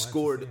 Too. He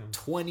scored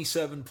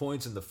 27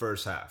 points in the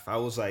first half. I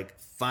was like,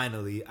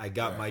 finally, I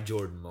got my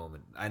Jordan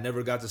moment. I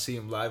never got to see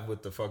him live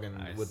with the fucking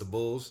with the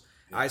Bulls.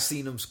 Yeah. I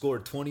seen him score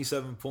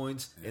 27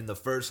 points in the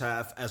first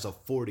half as a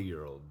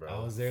 40-year-old, bro.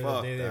 I was there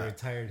the day they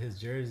retired his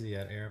jersey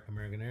at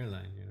American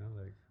Airlines, you know?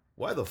 Like,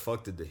 why the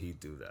fuck did the Heat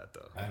do that,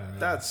 though? I don't know.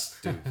 That's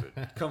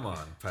stupid. Come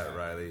on, Pat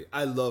Riley.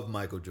 I love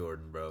Michael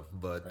Jordan, bro,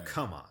 but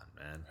come on,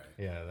 man.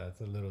 Yeah,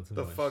 that's a little too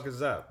much. The fuck is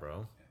that,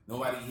 bro?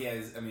 Nobody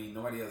else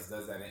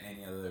does that in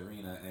any other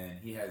arena, and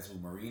he has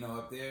Marino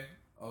up there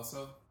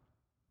also.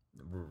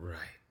 Right.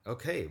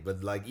 Okay,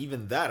 but like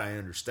even that, I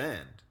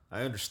understand.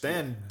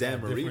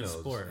 Dan Marino's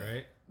sport,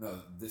 right? No,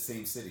 the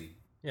same city.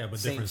 Yeah, but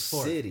same different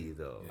sport. City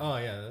though. Yeah. Oh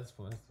yeah, that's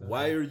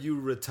why are you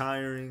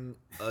retiring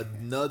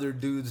another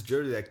dude's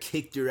jersey that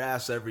kicked your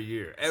ass every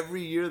year?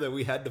 Every year that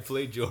we had to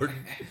play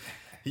Jordan,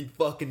 he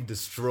fucking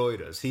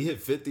destroyed us. He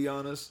hit 50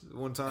 on us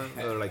one time,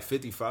 or like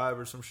 55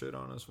 or some shit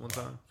on us one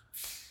time.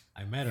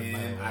 I met him.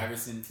 And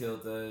Iverson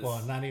killed us.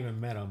 Well, not even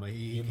met him, but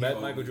he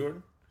met Michael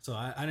Jordan. So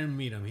I didn't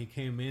meet him. He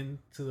came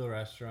into the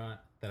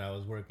restaurant that I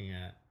was working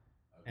at.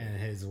 And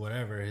his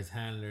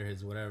handler,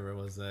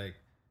 was like,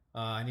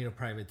 I need a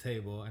private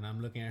table. And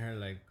I'm looking at her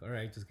like, all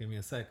right, just give me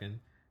a second.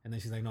 And then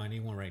she's like, no, I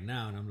need one right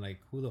now. And I'm like,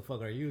 who the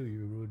fuck are you?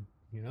 You rude,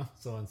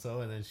 so-and-so.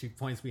 And then she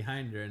points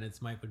behind her and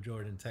it's Michael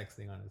Jordan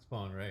texting on his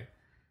phone, right?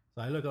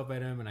 So I look up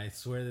at him and I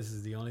swear this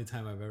is the only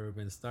time I've ever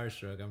been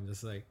starstruck. I'm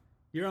just like,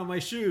 you're on my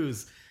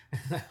shoes.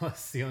 And that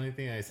was the only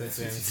thing I said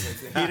to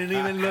him. He didn't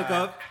even look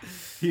up.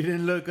 He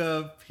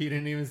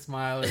didn't even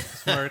smile or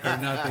smirk or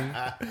nothing.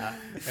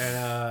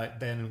 And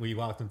then we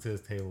walked him to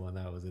his table, and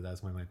that was it.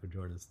 That's my Michael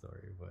Jordan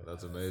story. But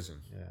that's amazing.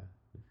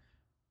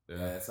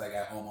 Yeah, it's like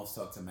I almost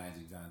talked to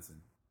Magic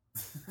Johnson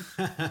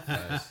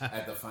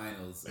at the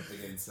finals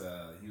against.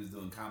 He was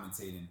doing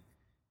commentating,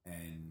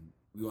 and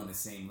we were on the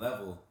same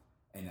level.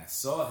 And I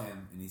saw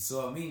him, and he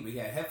saw me, but he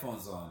had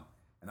headphones on.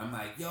 And I'm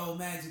like, yo,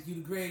 Magic, you the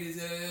greatest.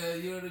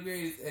 You're the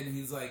greatest. And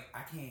he's like,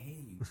 I can't hear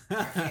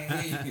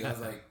you. I was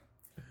like,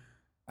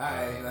 all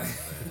right.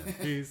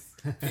 Peace.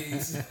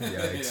 Yikes.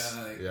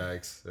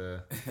 Yikes.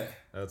 Yeah.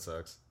 That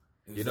sucks.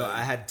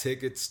 I had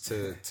tickets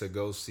to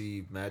go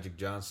see Magic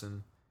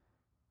Johnson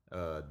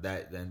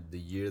the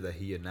year that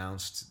he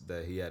announced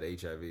that he had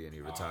HIV and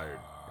he retired.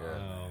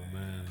 Oh,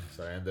 man.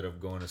 So I ended up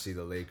going to see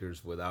the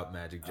Lakers without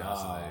Magic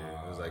Johnson that year.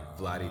 It was like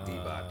Vlade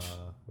Divac.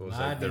 It was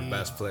like their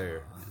best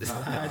player.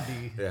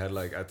 They had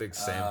like, I think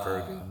Sam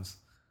Perkins.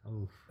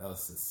 That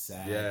was a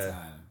sad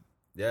time.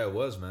 Yeah, it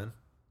was, man.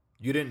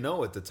 You didn't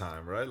know at the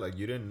time, right? Like,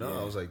 you didn't know.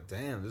 Yeah. I was like,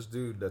 damn, this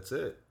dude, that's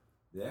it.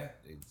 Yeah.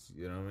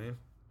 You know what I mean?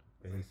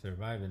 He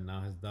survived, and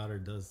now his daughter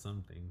does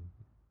something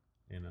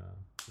in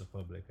the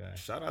public eye.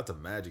 Shout out to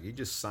Magic. He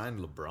just signed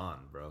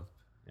LeBron, bro.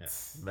 Yeah.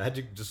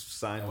 Magic just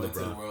signed LeBron. Went to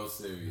the World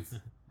Series.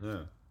 Yeah.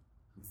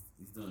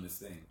 He's doing his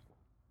thing.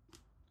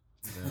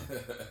 Yeah.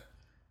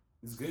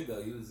 He's good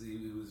though. He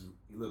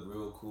looked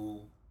real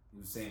cool. He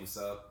was saying what's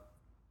up.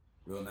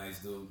 Real nice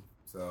dude.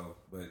 So,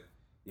 but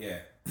yeah,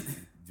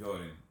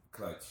 Jordan,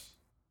 clutch.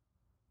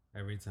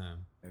 Every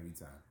time.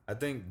 I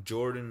think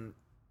Jordan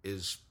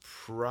is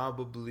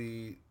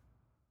probably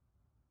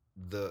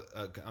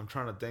I'm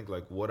trying to think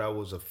like what I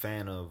was a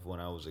fan of when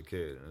I was a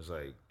kid. It was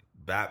like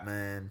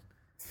Batman.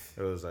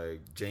 It was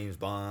like James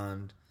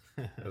Bond.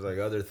 It was like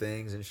other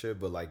things and shit.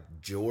 But like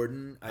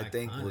Jordan, I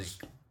think was.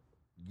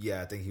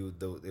 Yeah, I think he was.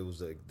 It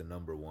was like the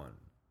number one.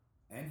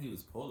 And he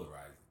was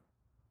polarizing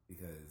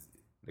because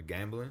the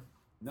gambling.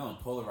 No,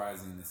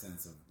 polarizing in the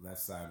sense of left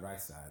side,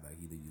 right side. Like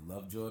either you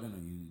love Jordan or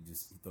you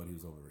thought he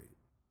was overrated.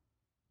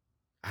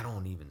 I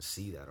don't even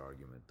see that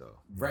argument though.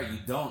 Right, you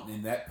don't,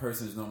 and that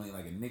person is normally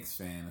like a Knicks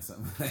fan or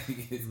something.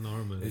 Like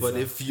normally, but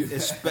if you,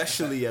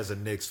 especially as a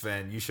Knicks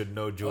fan, you should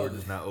know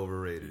Jordan's not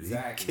overrated.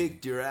 Exactly. He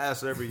kicked your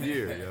ass every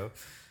year, yo.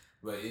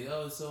 But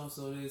so and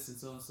so this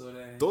and so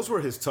that. Those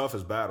were his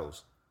toughest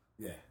battles.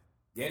 Yeah,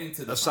 getting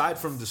to the aside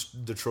finals.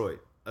 From Detroit.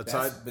 But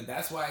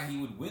that's why he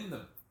would win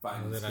the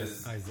finals.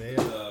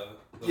 Isaiah.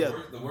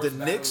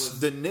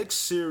 The Knicks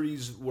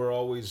series were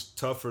always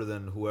tougher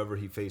than whoever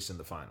he faced in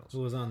the finals. Who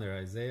was on there?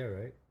 Isaiah,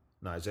 right?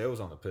 No, Isaiah was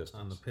on the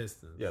Pistons.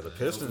 Yeah, the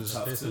Pistons. The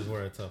Pistons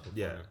were a tough opponent.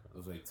 Yeah, it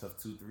was like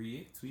tough 2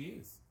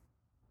 years.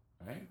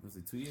 Right? Was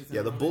it 2 years?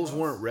 Yeah, the Bulls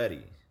weren't ready.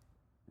 Yeah.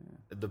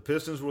 The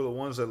Pistons were the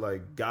ones that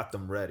like got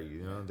them ready,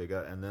 you know. They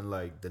got, and then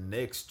like the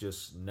Knicks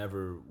just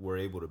never were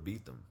able to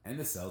beat them. And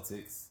the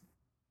Celtics,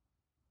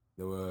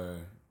 they were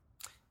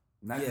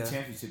not the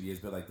championship years,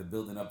 but like the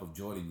building up of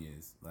Jordan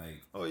years.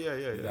 Like,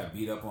 he got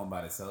beat up on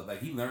by the Celtics.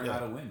 Like he learned how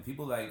to win.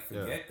 People like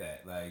forget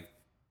that. Like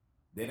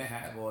they didn't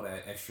have all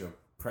that extra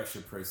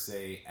pressure per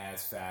se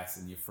as fast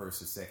in your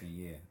first or second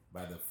year.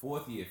 By the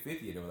fourth year,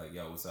 fifth year, they were like,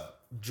 "Yo, what's up?"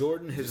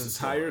 Jordan, his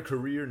entire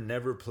career,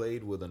 never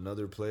played with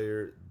another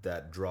player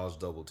that draws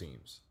double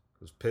teams.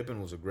 Because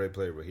Pippen was a great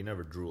player, but he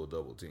never drew a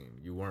double team.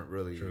 You weren't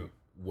really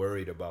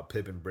worried about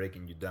Pippen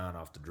breaking you down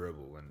off the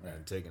dribble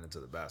and taking it to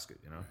the basket.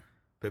 You know, right.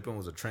 Pippen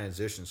was a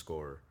transition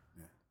scorer.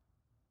 Yeah.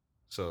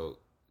 So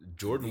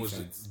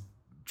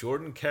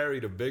Jordan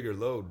carried a bigger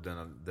load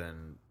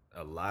than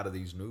a lot of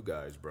these new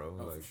guys, bro.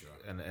 Oh, like, for sure.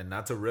 And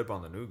not to rip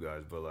on the new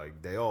guys, but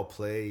like they all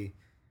play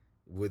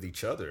with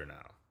each other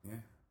now. Yeah.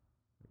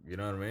 You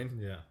know what I mean?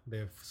 Yeah. They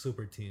have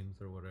super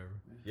teams or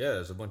whatever. Yeah,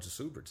 there's a bunch of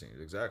super teams.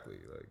 Exactly.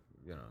 Like,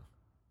 you know,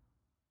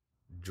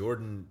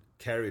 Jordan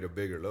carried a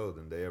bigger load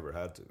than they ever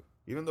had to.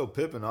 Even though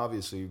Pippen,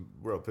 obviously,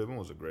 Pippen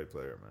was a great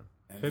player,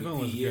 man. MVP Pippen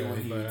was year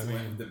good,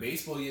 when the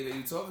baseball year that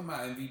you're talking about,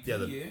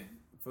 MVP year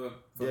for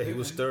Pippen. He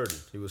was third.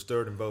 He was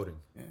third in voting.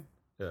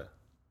 Yeah.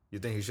 You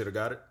think he should have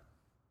got it?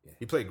 Yeah.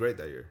 He played great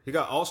that year. He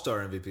got All-Star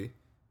MVP.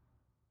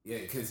 Yeah,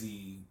 because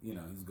he's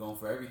going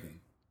for everything.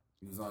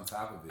 He was on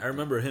top of it. I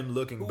remember him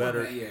looking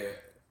better. Who won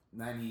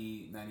that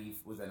year? 90,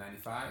 was that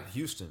 95?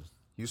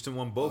 Houston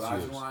won both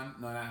years. Who won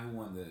Elijah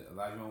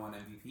won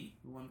MVP?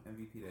 Who won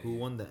MVP that year? Who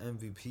won the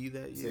MVP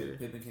that year?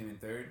 Pippen came in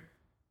third?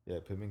 Yeah,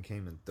 Pippen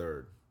came in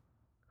third.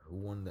 Who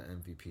won the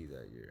MVP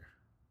that year?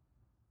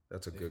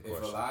 That's a good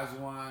question. If Elijah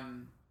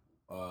won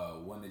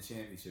the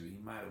championship, he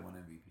might have won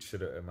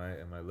MVP.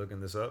 Am I looking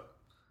this up?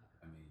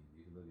 I mean,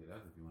 you can look it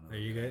up if you want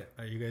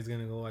to. Are you guys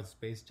gonna go watch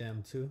Space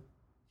Jam 2?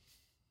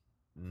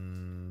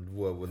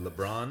 What, with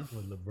LeBron?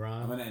 With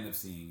LeBron. I'm gonna end up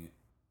seeing it.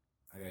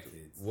 I got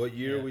kids. What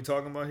year are we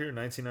talking about here?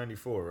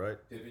 1994, right?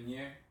 Pippen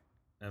year?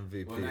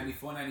 MVP. Well,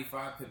 94,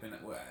 95, Pippen.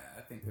 Well,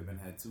 I think Pippen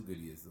had 2 good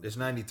years, though. It's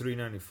 93,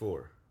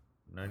 94.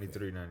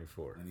 93,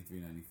 94. 93,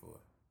 94.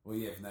 Well,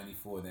 yeah,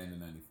 94, the end of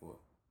 94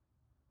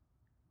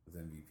 was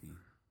MVP.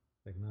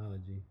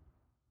 Technology.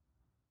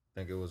 I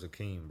think it was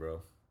Akeem,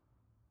 bro.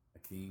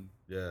 Akeem?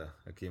 Yeah,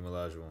 Akeem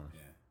Olajuwon.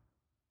 Yeah.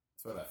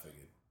 That's what I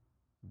figured.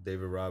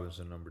 David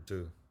Robinson, number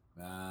 2.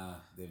 Nah,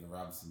 David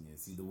Robinson, yeah.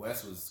 See, the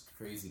West was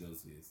crazy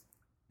those years.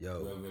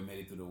 Yo. Whoever made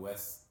it through the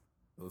West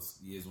those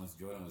years once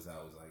Jordan was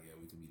out was like, yeah,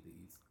 we can beat the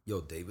East.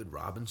 Yo, David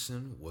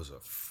Robinson was a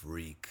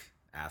freak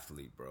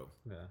athlete, bro.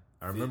 Yeah.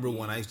 I remember 50,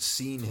 when I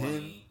seen 20,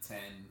 him.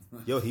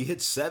 10. Yo, he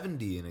hit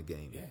 70 in a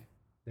game. Yeah.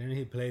 Didn't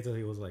he play till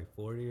he was like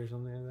 40 or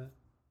something like that?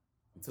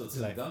 Until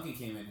Tim Duncan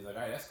came in, he's like,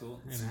 all right, that's cool.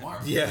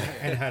 Smart. Yeah.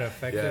 And had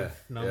effective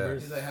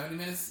numbers. He's like, how many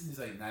minutes? He's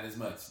like, not as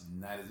much.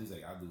 He's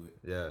like, I'll do it.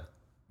 Yeah.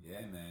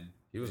 Yeah, man.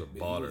 He was a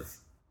baller.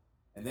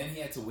 And then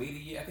he had to wait a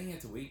year. I think he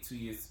had to wait 2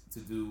 years to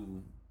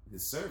do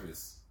his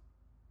service.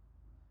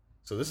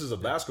 So this is a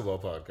basketball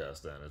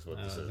podcast, then, is what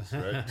this is,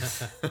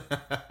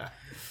 right?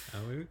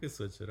 I mean, we could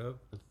switch it up.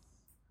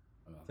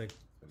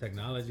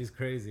 Technology's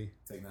crazy.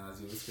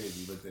 Technology was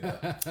crazy. Looked it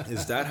up.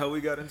 Is that how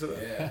we got into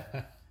that?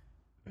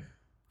 Yeah.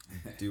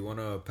 Do you want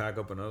to pack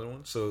up another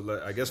one?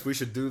 So I guess we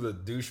should do the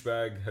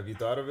douchebag. Have you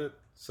thought of it?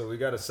 So we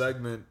got a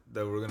segment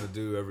that we're going to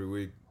do every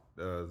week,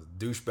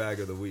 douchebag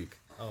of the week.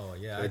 Oh,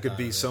 yeah. It could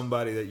be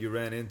somebody that you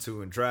ran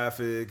into in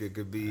traffic. It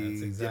could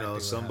be,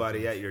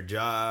 somebody at your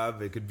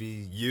job. It could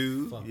be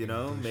you,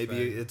 fucking maybe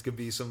it could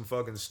be some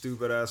fucking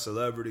stupid ass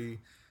celebrity,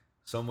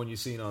 someone you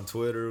seen on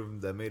Twitter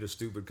that made a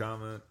stupid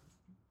comment.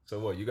 So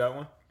what, you got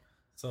one?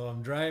 So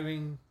I'm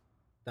driving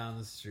down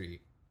the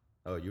street.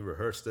 Oh, you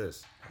rehearsed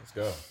this.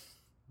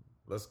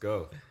 Let's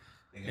go.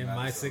 In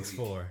my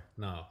 6'4".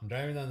 No, I'm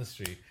driving down the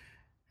street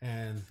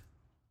and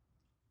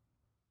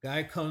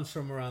guy comes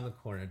from around the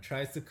corner,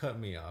 tries to cut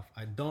me off.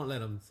 I don't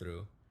let him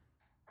through.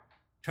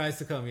 Tries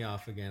to cut me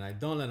off again. I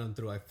don't let him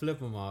through. I flip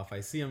him off. I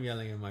see him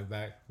yelling in my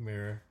back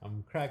mirror.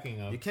 I'm cracking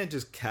up. You can't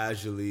just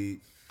casually,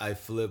 I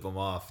flip him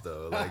off,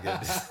 though. Like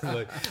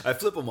I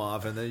flip him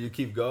off, and then you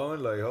keep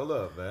going. Like, hold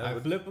up, man. I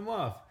flip him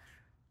off.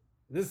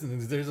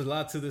 Listen, there's a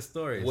lot to this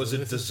story. Was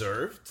it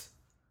deserved?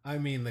 I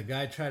mean, the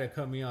guy tried to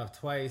cut me off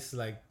twice,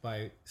 like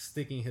by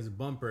sticking his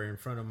bumper in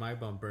front of my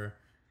bumper.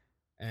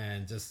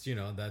 And just,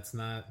 that's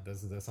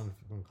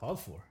uncalled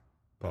for.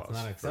 Pause, that's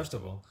not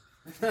acceptable.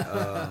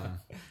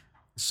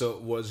 So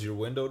was your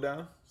window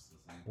down?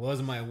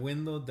 Was my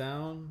window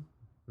down?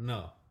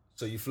 No.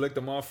 So you flicked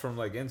them off from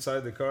like inside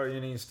the car? You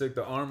didn't stick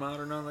the arm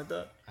out or nothing like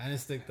that? I didn't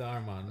stick the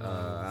arm out.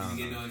 No. You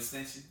didn't get no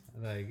extension?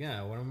 Like,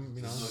 yeah.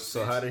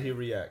 So how did he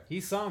react?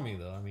 He saw me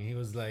though. I mean, he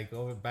was like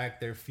over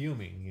back there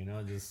fuming,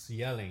 just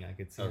yelling. I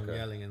could see him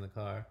yelling in the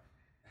car.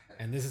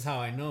 And this is how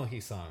I know he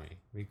saw me,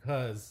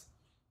 because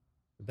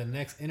the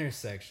next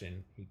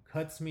intersection, he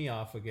cuts me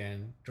off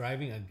again,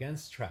 driving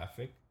against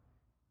traffic,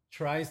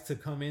 tries to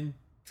come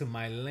into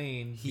my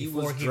lane. He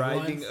was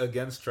driving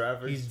against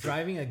traffic? He's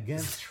driving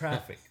against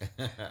traffic.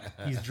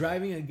 He's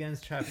driving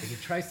against traffic. He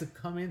tries to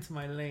come into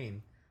my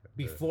lane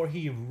before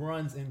he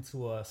runs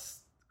into a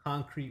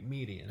concrete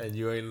median. And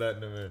you ain't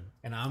letting him in.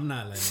 And I'm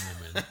not letting him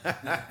in.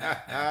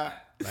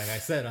 Like I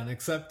said,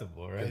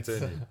 unacceptable, right?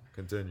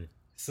 Continue.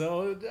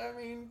 So, I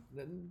mean,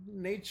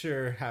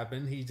 nature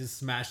happened. He just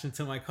smashed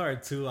into my car.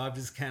 Two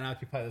objects can't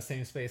occupy the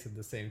same space at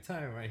the same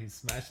time, right? He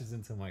smashes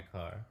into my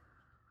car,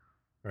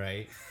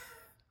 right?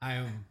 I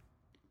am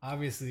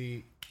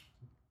obviously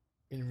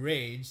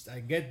enraged.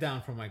 I get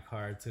down from my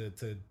car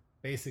to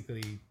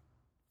basically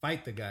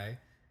fight the guy.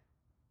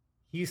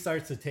 He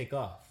starts to take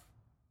off.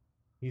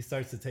 He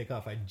starts to take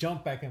off. I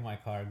jump back in my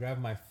car, grab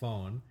my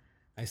phone.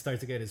 I start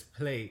to get his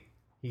plate.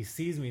 He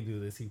sees me do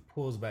this. He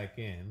pulls back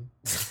in.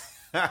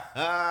 All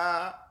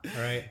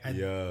right.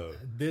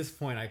 At this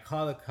point, I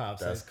call the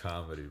cops. That's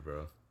comedy,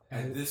 bro.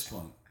 At this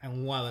point.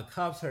 And while the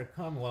cops are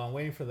coming, while I'm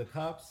waiting for the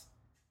cops,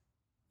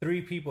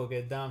 3 people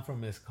get down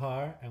from his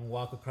car and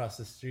walk across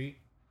the street.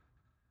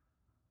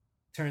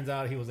 Turns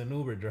out he was an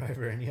Uber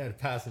driver and he had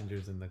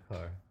passengers in the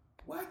car.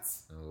 What?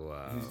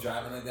 Wow. He was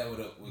driving like that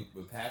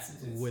with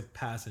passengers? With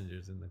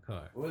passengers in the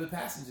car. What were the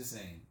passengers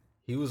saying?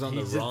 He was on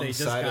the wrong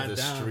side of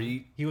the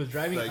street. He was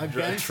driving like,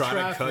 against trying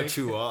traffic. to cut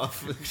you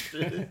off.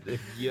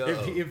 Yo.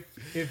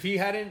 If he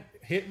hadn't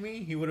hit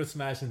me, he would have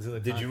smashed into the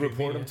Did you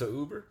report him to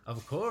Uber?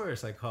 Of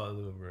course, I called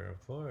Uber.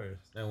 Of course.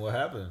 And what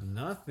happened?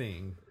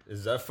 Nothing.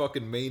 Is that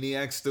fucking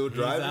maniac still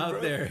driving? He's out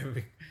bro?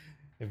 there.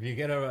 If you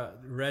get a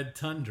red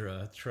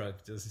Tundra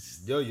truck,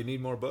 just yo, you need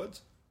more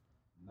buds?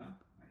 No.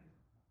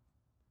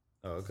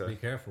 Oh, okay. Be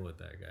careful with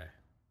that guy.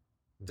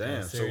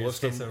 Damn. So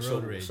what's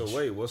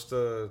what's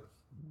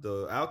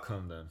the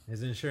outcome then?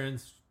 His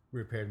insurance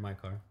repaired my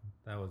car.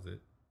 That was it.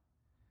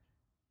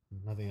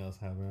 Nothing else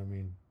happened. I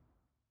mean,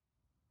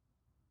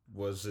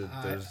 was it?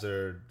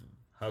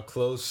 How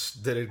close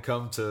did it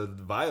come to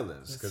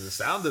violence? Because it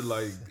sounded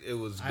like it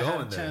was going there. I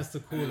had a chance to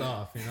cool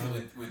off, you know.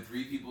 When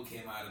 3 people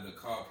came out of the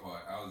car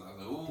park, I was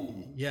like,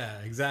 ooh. Yeah,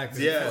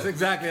 exactly. Yeah, that's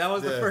exactly. That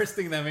was the first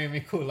thing that made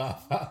me cool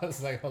off. I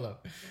was like, hold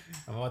up,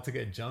 I'm about to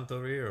get jumped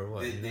over here or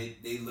what?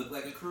 They look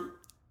like a crew?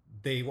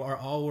 They are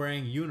all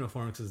wearing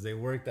uniforms because they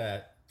worked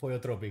at Pollo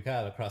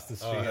Tropical across the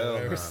street. Oh,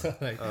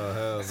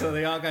 hell no. So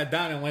they all got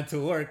down and went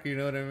to work, you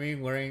know what I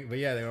mean? But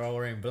yeah, they were all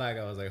wearing black.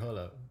 I was like, hold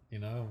up, you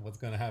know, what's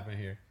going to happen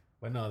here?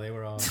 But no, they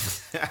were all...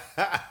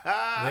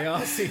 they all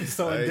seemed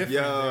so indifferent.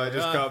 Yo, I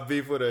just caught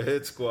beef with a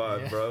hit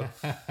squad, bro.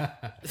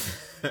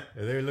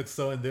 They looked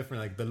so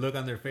indifferent. Like, the look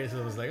on their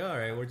faces was like, all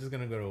right, we're just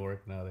going to go to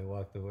work now. They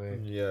walked away.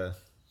 Yeah.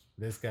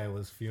 This guy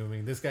was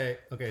fuming. This guy...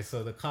 Okay,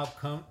 so the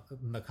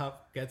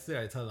cop gets there.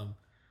 I tell him,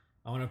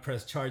 I want to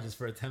press charges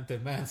for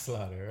attempted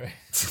manslaughter,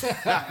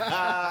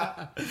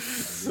 right?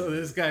 So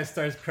this guy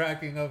starts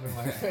cracking up in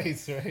my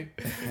face, right?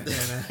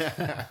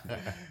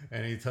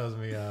 And he tells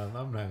me, I'm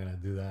not gonna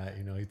do that.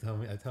 You know, I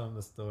tell him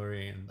the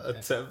story and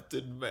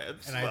attempted manslaughter.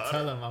 And I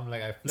tell him, I'm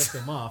like, I flipped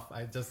him off.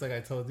 Just like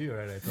I told you,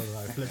 right? I told him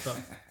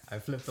I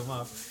flipped him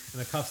off.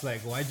 And the cop's like,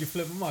 why'd you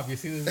flip him off? You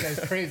see this guy's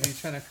crazy, he's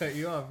trying to cut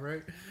you off,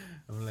 right?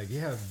 I'm like,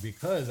 yeah,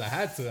 because I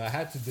had to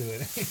do it.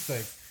 And he's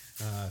like,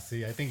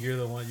 see, I think you're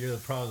the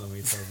problem,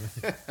 he told me.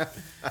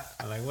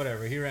 I'm like,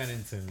 whatever, he ran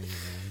into me,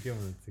 man. Give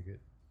him the ticket.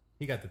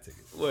 He got the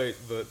ticket. Wait,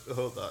 but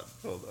hold on.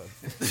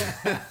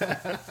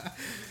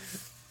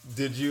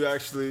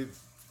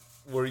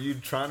 Were you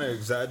trying to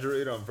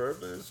exaggerate on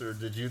purpose, or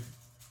did you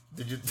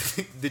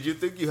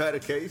think you had a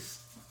case?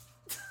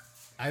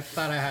 I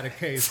thought I had a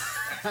case.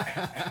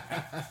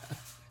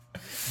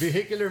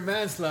 Vehicular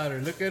manslaughter,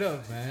 look it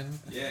up, man.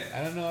 Yeah.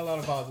 I don't know a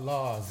lot about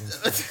laws and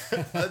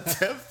stuff.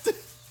 Attempted.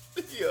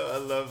 Yo, I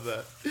love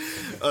that.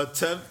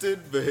 Attempted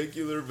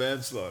vehicular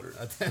manslaughter.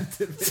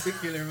 Attempted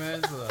vehicular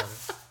manslaughter.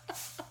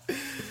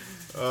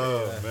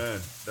 Oh,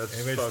 man. That's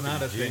if it's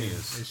not a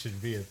genius. thing, it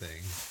should be a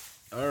thing.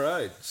 All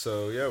right.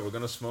 So, yeah, we're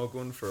going to smoke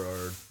one for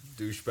our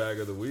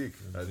douchebag of the week.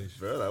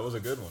 Bro, that was a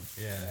good one.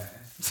 Yeah.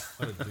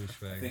 What a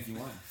douchebag. I think you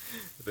won.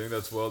 I think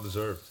that's well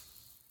deserved.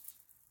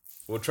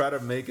 We'll try to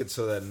make it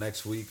so that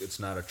next week it's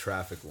not a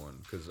traffic one.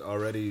 Because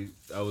already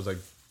I was like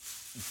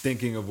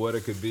thinking of what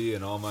it could be,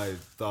 and all my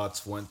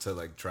thoughts went to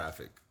like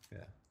traffic.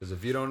 Yeah. Because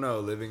if you don't know,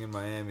 living in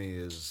Miami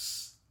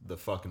is the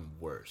fucking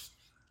worst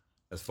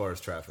as far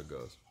as traffic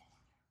goes.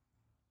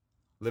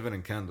 Living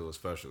in Kendall,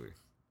 especially.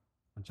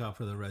 Watch out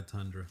for the red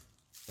Tundra.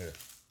 Yeah.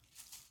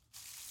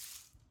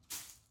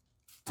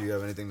 Do you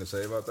have anything to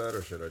say about that,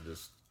 or should I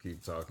just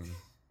keep talking?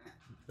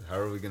 How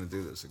are we going to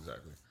do this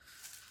exactly?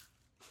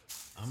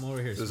 I'm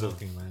over here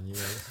smoking, man. You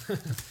right?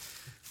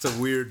 It's a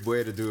weird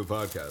way to do a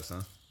podcast,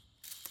 huh?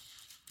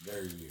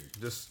 Very weird.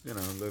 Just,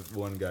 let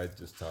one guy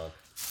just talk.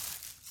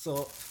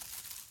 So,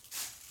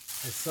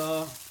 I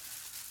saw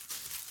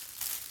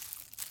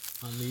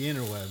on the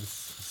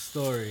interwebs a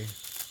story.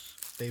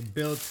 They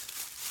built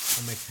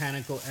a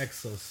mechanical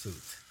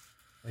exosuit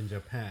in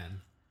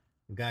Japan.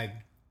 The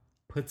guy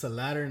puts a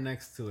ladder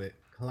next to it,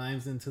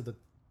 climbs into the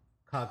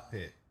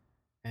cockpit,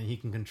 and he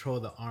can control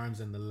the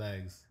arms and the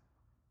legs.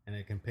 And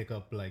it can pick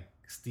up like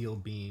steel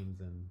beams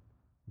and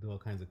do all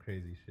kinds of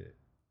crazy shit.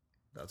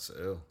 That's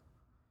ill.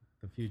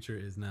 The future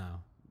is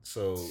now.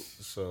 So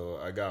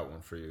I got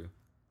one for you.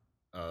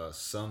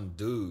 Some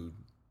dude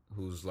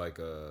who's like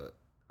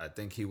I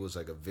think he was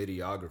like a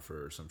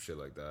videographer or some shit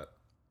like that,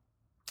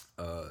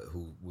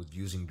 who was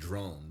using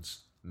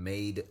drones,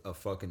 made a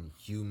fucking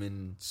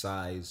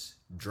human-size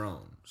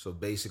drone. So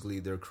basically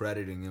they're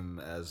crediting him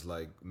as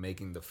like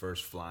making the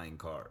first flying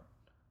car.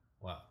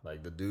 Wow.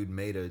 Like the dude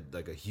made a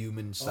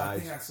human size. I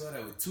think I saw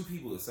that with 2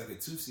 people. It's like a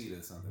 2-seater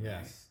or something.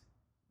 Yes.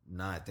 Right?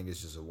 Nah, I think it's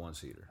just a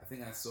 1-seater. I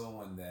think I saw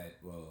one that,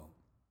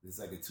 It's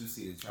like a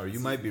 2-seater. Or you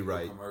might be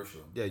right.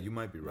 Commercial. Yeah, you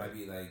might be right. It might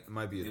be like it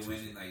might be a it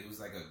went in, like it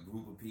was like a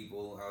group of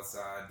people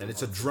outside. And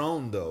it's a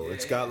drone though. Yeah,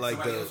 it's got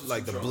like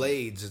the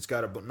blades. It's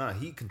got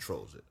he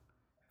controls it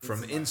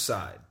from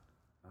inside.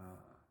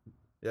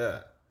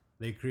 Yeah.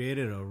 They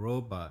created a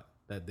robot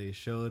that they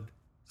showed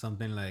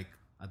something like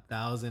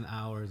 1,000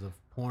 hours of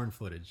porn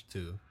footage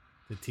to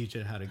teach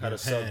it how to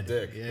suck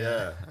dick.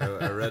 Yeah,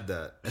 I read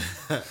that.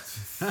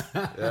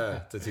 Yeah,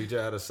 to teach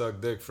it how to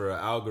suck dick for an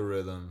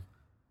algorithm.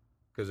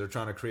 Because they're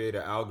trying to create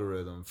an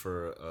algorithm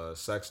for a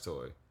sex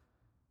toy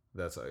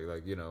that's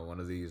like one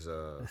of these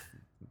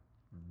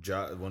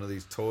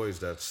toys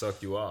that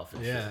suck you off.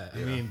 And yeah,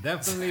 shit, I mean,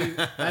 definitely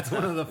that's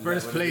one of the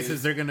first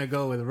places they're gonna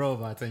go with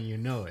robots, and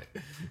it.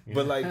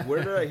 But like,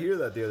 where did I hear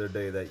that the other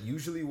day? That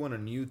usually when a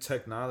new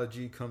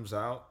technology comes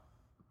out,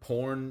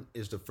 porn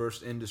is the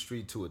first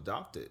industry to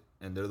adopt it,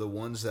 and they're the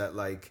ones that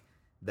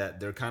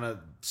they're kind of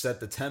set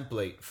the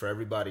template for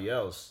everybody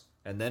else.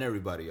 And then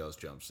everybody else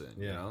jumps in,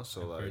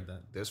 So I've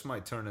like, this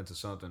might turn into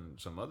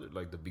some other,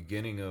 like the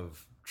beginning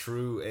of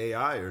true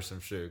AI or some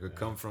shit. It could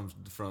come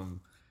from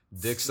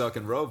dick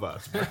sucking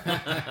robots.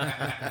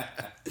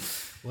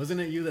 Wasn't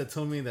it you that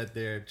told me that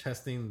they're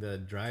testing the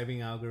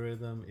driving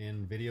algorithm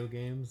in video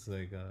games?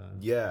 Like,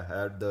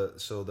 the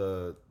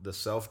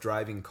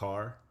self-driving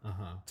car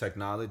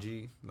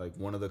technology. Like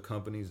one of the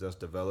companies that's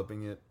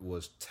developing it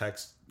was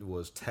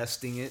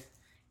testing it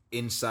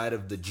inside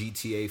of the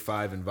GTA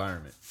 5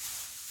 environment.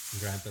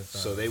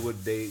 So they were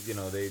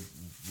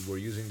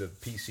using the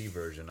PC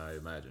version, I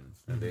imagine,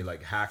 and they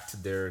like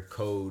hacked their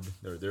code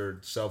or their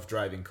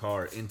self-driving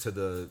car into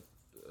the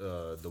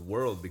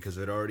world because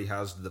it already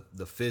has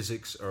the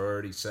physics are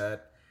already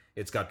set.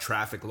 It's got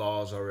traffic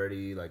laws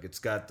already. Like it's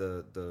got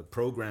the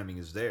programming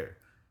is there.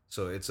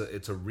 So it's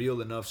a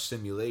real enough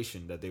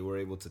simulation that they were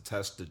able to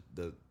test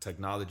the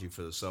technology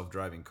for the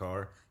self-driving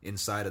car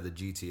inside of the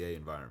GTA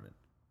environment.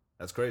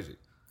 That's crazy.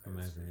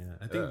 Amazing, yeah.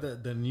 I think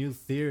the new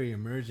theory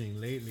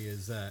emerging lately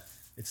is that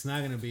it's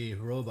not going to be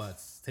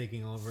robots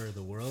taking over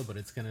the world, but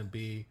it's going to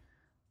be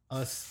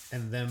us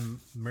and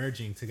them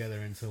merging together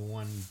into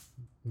one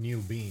new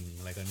being,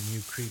 like a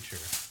new creature.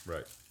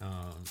 Right.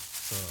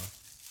 So,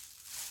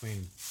 I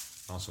mean...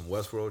 On some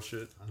Westworld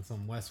shit? On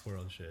some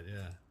Westworld shit,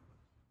 yeah.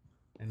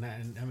 And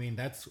I mean,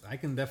 I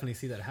can definitely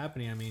see that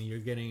happening. I mean, you're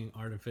getting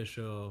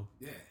artificial...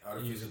 Yeah,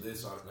 artificial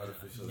this,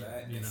 artificial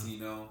that. And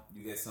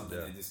you get something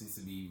that just needs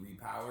to be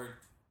repowered.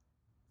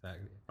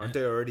 Exactly. Aren't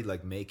they already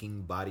like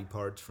making body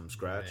parts from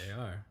scratch? They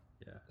are.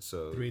 Yeah.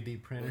 So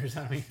 3D printers.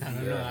 I mean,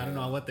 I don't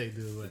know what they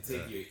do, but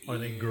or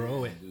they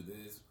grow it. Do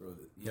this, grow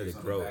the, they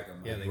grow it.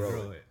 They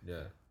grow it.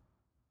 Yeah.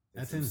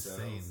 That's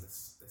insane.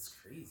 That's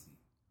crazy.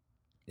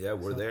 Yeah,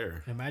 we're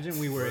there. Imagine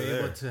we were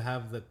able to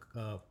have the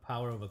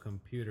power of a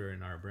computer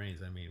in our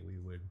brains. I mean,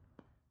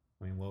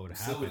 what would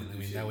happen? I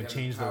mean, that would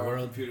change the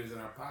world. Computers in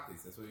our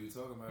pockets. That's what you were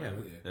talking about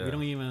earlier. Yeah. We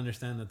don't even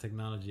understand the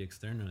technology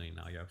externally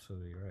now. You're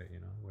absolutely right.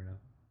 We're not.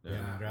 We're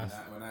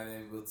not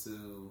able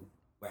to.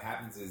 What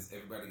happens is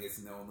everybody gets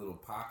in their own little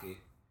pocket,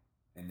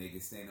 and they can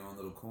stay in their own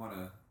little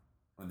corner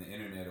on the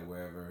internet or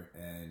wherever,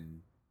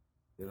 and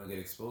they don't get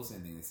exposed to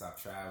anything. They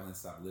stop traveling,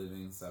 stop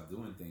living, stop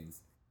doing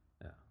things.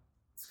 Yeah,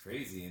 it's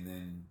crazy. And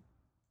then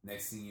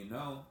next thing you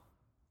know,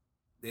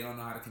 they don't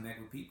know how to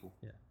connect with people.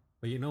 Yeah,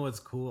 but you know what's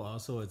cool?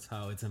 Also, it's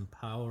how it's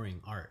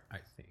empowering art. I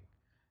think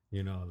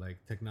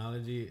like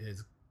technology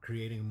is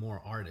creating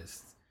more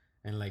artists,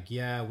 and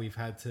we've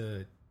had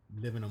to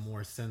live in a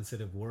more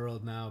sensitive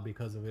world now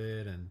because of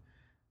it, and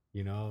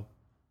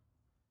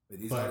but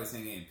these artists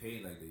ain't getting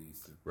paid like they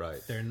used to.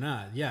 Right. They're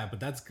not. Yeah, but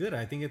that's good.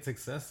 I think it's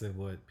excessive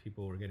what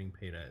people were getting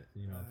paid at,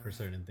 for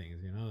certain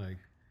things, like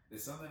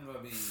there's something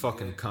about being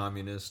fucking good.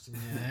 Communist.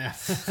 Yeah.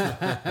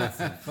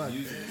 Fuck.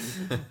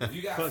 If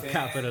you got fuck fans,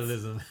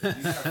 capitalism. If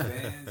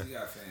you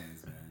got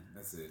fans, man.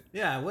 That's it.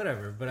 Yeah,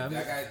 whatever. But I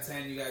got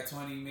 10, you got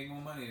 20, you make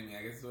more money than me.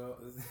 I guess. Well,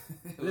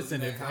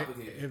 listen,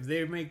 if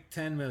they make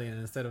 10 million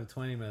instead of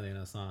 20 million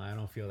a song, I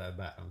don't feel that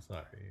bad. I'm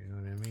sorry. You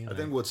know what I mean? I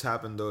think what's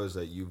happened though is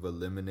that you've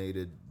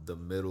eliminated the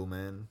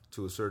middleman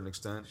to a certain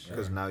extent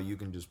because now you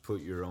can just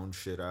put your own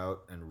shit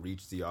out and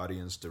reach the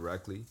audience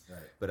directly.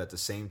 Right. But at the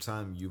same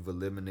time, you've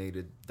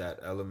eliminated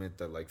that element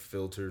that like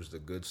filters the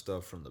good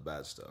stuff from the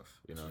bad stuff.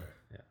 Right.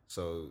 Yeah.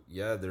 So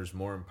there's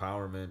more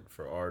empowerment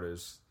for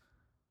artists.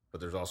 But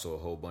there's also a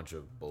whole bunch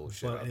of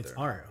bullshit out there. But it's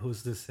art.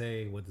 Who's to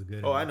say what's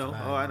good? I know.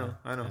 I know.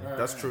 Yeah.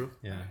 That's true.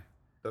 Yeah.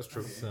 That's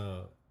true.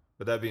 So,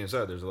 but that being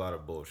said, there's a lot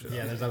of bullshit.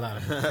 Yeah, there's a lot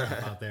of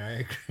bullshit out there.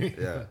 I agree.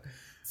 Yeah.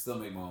 Still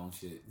make my own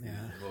shit. Yeah.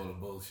 All the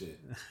bullshit.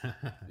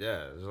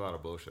 Yeah, there's a lot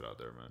of bullshit out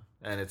there, man.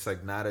 And it's like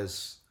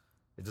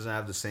it doesn't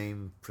have the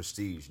same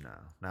prestige now.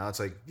 Now it's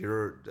like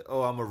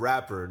I'm a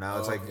rapper. Now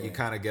it's like you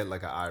kind of get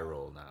like an eye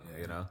roll now,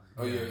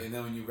 and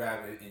then when you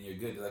rap it and you're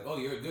good, they're like, oh,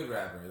 you're a good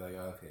rapper. You're like,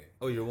 okay.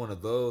 Oh, you're one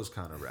of those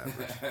kind of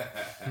rappers.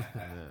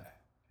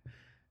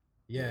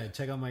 Yeah,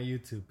 check out my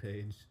YouTube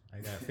page. I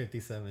got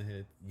 57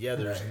 hits. Yeah,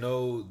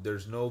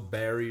 there's no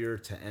barrier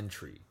to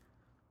entry.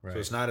 Right. So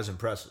it's not as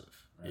impressive.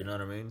 Right. You know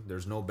what I mean?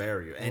 There's no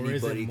barrier.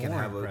 Anybody can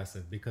have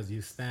impressive because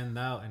you stand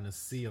out in a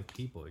sea of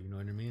people. You know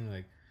what I mean?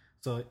 Like,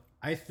 So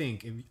I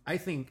think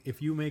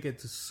if you make it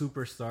to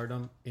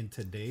superstardom in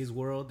today's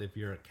world, if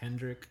you're a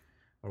Kendrick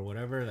or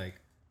whatever, like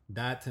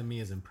that to me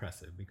is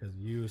impressive because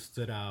you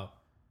stood out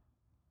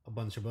a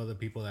bunch of other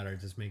people that are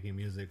just making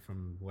music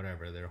from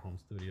whatever their home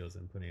studios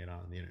and putting it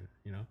on the internet,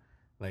 you know?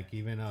 Like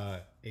even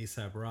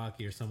A$AP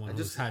Rocky or someone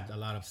who's had a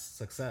lot of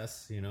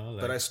success, you know?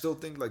 Like, but I still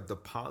think like the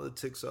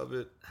politics of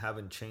it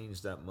haven't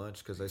changed that much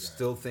because I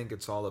still think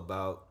it's all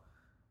about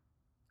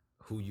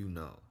who you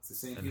know. It's the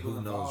same people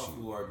involved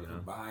who are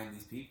behind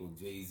these people.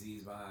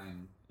 Jay-Z's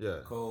behind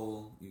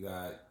Cole. You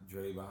got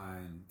Dre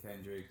behind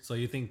Kendrick. So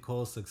you think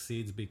Cole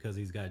succeeds because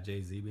he's got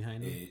Jay-Z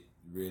behind him? It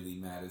really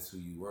matters who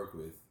you work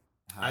with.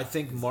 I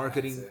think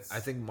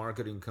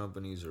marketing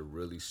companies are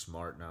really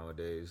smart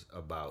nowadays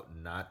about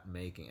not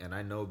making, and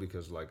I know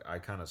because like I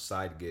kind of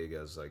side gig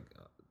as like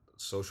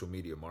social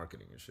media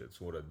marketing and shit.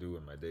 It's what I do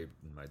in my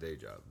day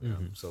job. You know?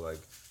 So like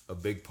a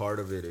big part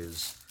of it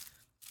is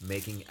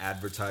making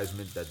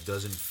advertisement that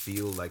doesn't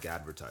feel like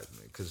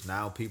advertisement because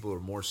now people are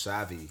more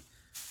savvy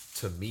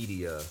to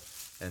media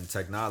and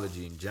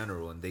technology in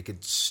general, and they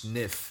could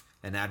sniff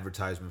an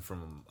advertisement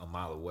from a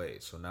mile away.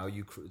 So now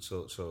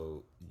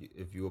so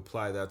if you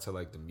apply that to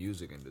like the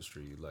music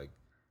industry, like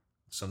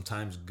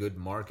sometimes good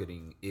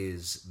marketing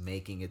is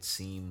making it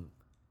seem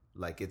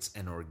like it's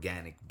an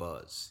organic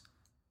buzz.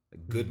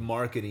 Good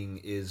marketing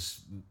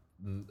is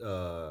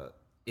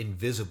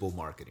invisible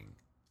marketing.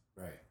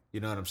 Right.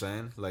 You know what I'm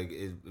saying? Like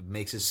it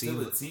makes it seem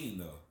still a team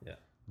though. Yeah.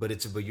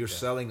 But you're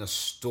selling a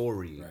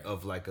story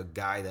of like a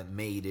guy that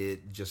made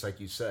it, just like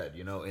you said,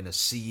 you know, in a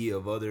sea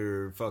of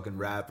other fucking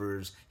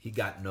rappers, he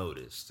got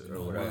noticed or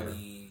no whatever.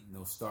 Money,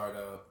 no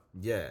startup.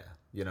 Yeah,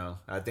 you know,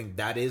 I think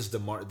that is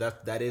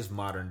that is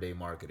modern day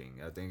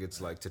marketing. I think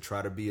it's like to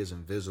try to be as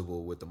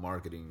invisible with the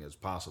marketing as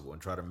possible and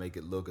try to make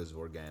it look as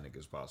organic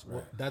as possible.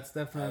 Well, that's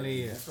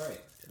definitely that's right.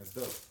 That's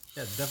dope.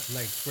 Yeah,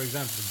 like for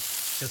example,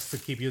 just to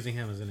keep using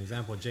him as an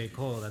example, J.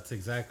 Cole. That's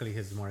exactly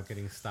his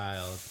marketing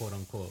style, quote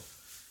unquote.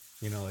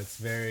 You know, it's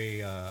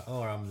very,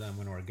 I'm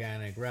an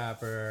organic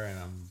rapper and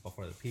I'm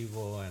before the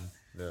people and,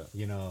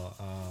 you know,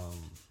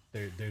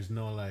 there's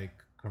no like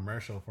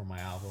commercial for my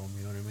album,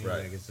 you know what I mean?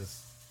 Right. Like it's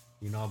just,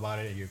 you know about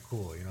it, you're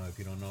cool. You know, if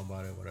you don't know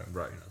about it, whatever.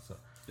 Right. You know, so,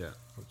 yeah.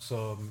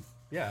 So,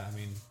 yeah, I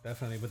mean,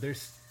 definitely. But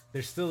there's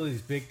still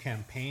these big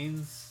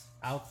campaigns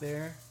out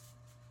there.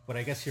 But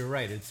I guess you're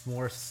right. It's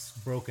more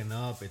broken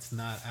up. It's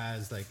not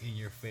as like in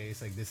your face.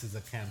 Like this is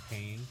a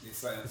campaign.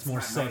 It's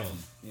more subtle. Nike.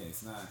 Yeah,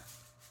 it's not.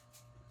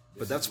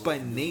 But that's by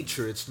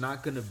nature. It's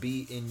not going to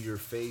be in your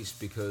face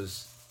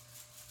because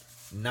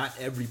not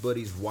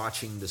everybody's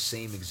watching the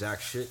same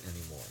exact shit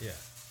anymore. Yeah.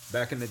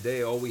 Back in the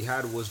day, all we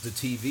had was the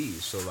TV.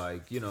 So,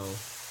 like, you know,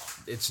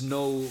 it's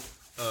no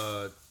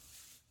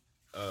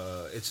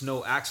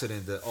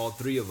accident that all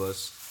three of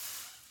us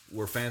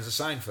were fans of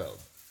Seinfeld.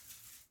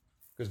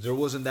 Because there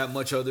wasn't that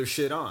much other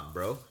shit on,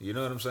 bro. You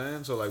know what I'm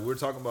saying? So, like, we were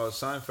talking about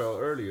Seinfeld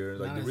earlier.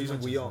 Like, the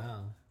reason we all...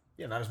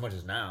 Yeah, not as much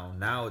as now.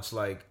 Now it's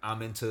like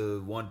I'm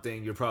into one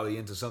thing, you're probably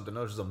into something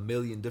else. There's a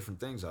million different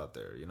things out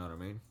there, you know what I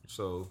mean?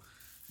 So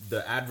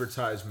the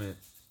advertisement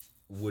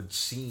would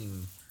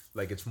seem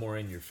like it's more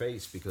in your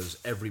face because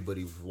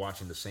everybody's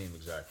watching the same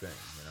exact thing,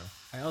 you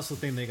know? I also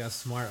think they got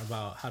smart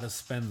about how to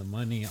spend the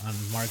money on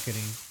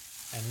marketing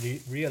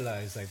and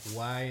realize like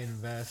why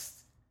invest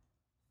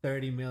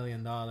 $30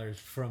 million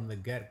from the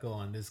get-go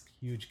on this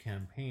huge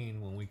campaign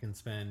when we can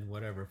spend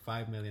whatever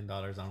 $5 million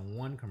on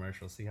one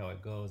commercial, see how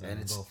it goes,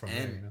 and go from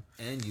there. You know?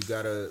 And you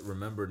gotta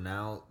remember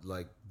now,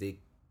 like they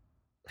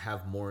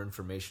have more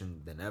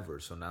information than ever,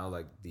 so now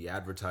like the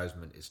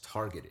advertisement is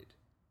targeted.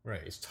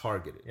 Right, it's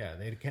targeted. Yeah,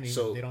 they can't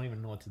even. They don't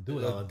even know what to do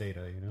with all the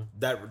data. You know.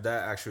 That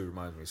actually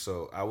reminds me.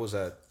 So I was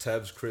at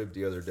Tev's crib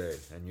the other day,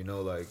 and you know,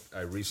 like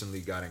I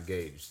recently got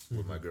engaged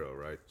with my girl,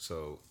 right?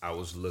 So I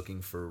was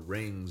looking for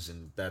rings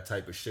and that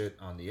type of shit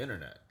on the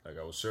internet. Like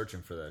I was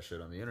searching for that shit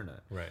on the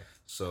internet. Right.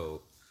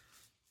 So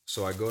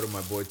I go to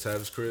my boy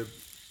Tev's crib,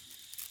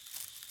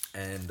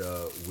 and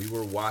we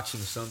were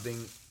watching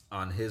something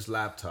on his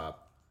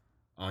laptop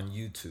on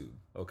YouTube.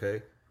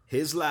 Okay,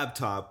 his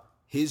laptop.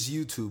 His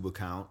YouTube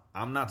account,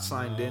 I'm not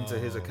signed into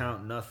his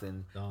account,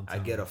 nothing. I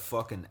get a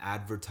fucking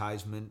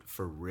advertisement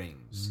for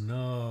rings.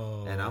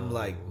 No. And I'm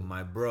like,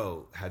 my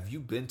bro, have you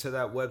been to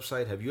that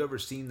website? Have you ever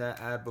seen that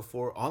ad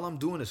before? All I'm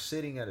doing is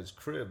sitting at his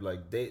crib.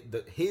 Like,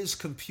 his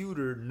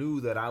computer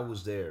knew that I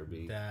was there,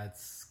 B.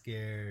 That's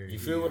scary. You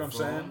feel what I'm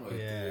saying?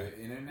 Yeah.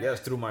 Yes,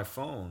 through my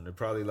phone. It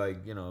probably,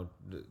 like, you know,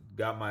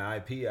 got my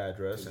IP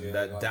address and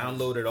that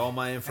downloaded all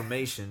my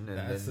information. And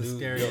that's the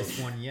scariest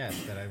one yet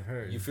that I've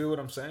heard. You feel what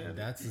I'm saying?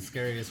 That's the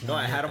scariest one. No,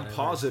 I had him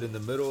pause it in the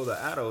middle of the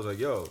ad. I was like,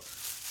 yo,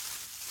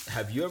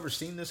 have you ever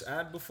seen this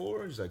ad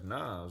before? He's like,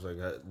 nah. I was like,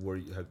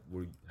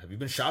 have you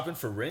been shopping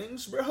for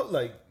rings, bro?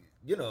 Like,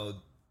 you know,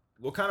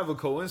 what kind of a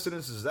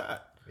coincidence is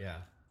that? Yeah.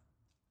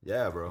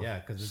 Yeah, bro. Yeah,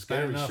 because it's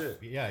scary enough. Shit.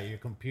 Yeah, your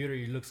computer,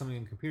 you look something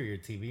in your computer, your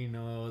TV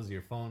knows,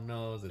 your phone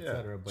knows,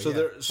 etc.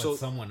 But so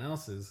someone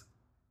else's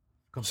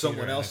computer,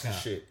 someone else's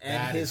account. shit,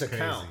 and his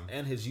account,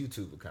 and his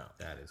YouTube account.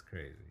 That is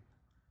crazy.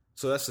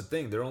 So that's the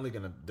thing. They're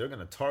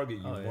gonna target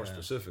you more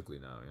specifically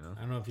now. You know.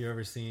 I don't know if you've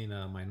ever seen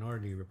a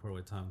Minority Report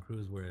with Tom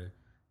Cruise where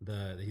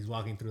he's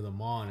walking through the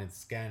mall and it's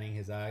scanning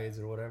his eyes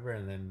or whatever,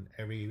 and then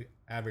every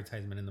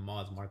advertisement in the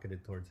mall is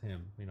marketed towards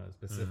him. You know,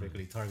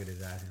 specifically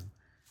targeted at him.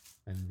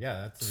 And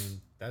yeah,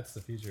 that's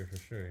the future for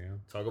sure. You know,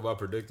 talk about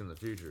predicting the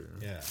future.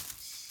 Yeah.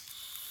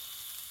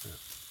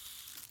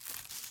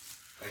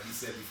 Like you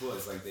said before,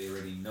 it's like they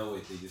already know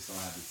it. They just don't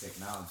have the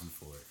technology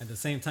for it. At the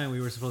same time,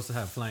 we were supposed to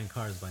have flying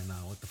cars by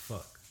now. What the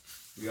fuck?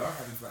 We are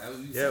having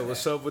flying. Yeah,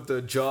 what's up with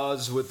the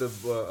Jaws with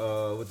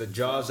the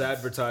Jaws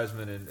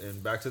advertisement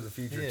in Back to the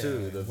Future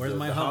too? Where's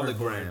my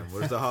hologram?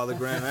 Where's the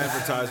hologram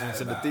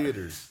advertisements in the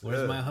theaters?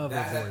 Where's my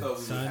hoverboard,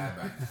 son?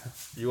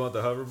 You want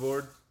the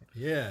hoverboard?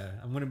 Yeah,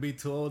 I'm gonna be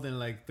too old in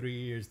like 3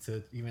 years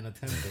to even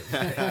attempt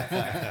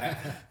it.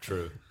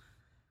 True.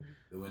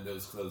 The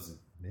window's closing.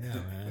 Yeah,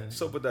 man.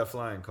 What's up with that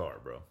flying car,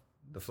 bro?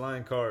 The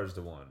flying car is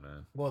the one,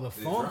 man. Well, the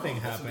phone thing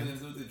happened.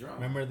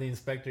 Remember the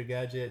Inspector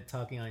Gadget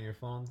talking on your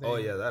phone thing? Oh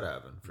yeah, that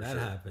happened. That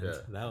happened. Yeah.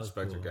 That was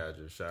Inspector cool.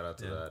 Gadget. Shout out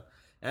to that.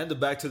 And the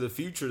Back to the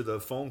Future, the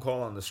phone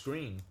call on the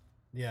screen.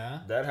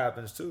 Yeah, that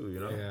happens too.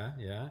 You know.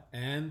 Yeah.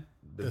 And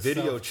the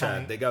video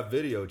chat. They got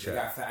video chat.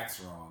 They got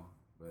facts wrong,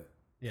 but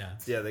yeah,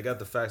 they got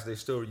the facts. They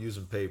still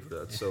using paper.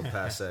 That's so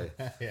passe.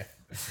 Yeah.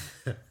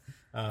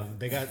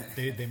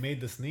 They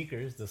made the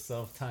sneakers, the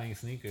self-tying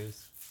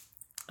sneakers.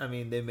 I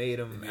mean, they made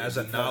them as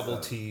a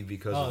novelty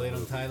because they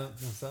don't tie them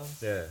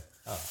themselves? Yeah.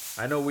 Oh.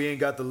 I know we ain't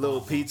got the little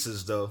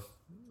pizzas, though.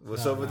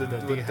 What's up with the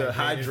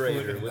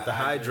hydrator? With the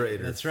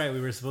hydrator. That's right. We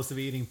were supposed to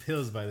be eating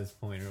pills by this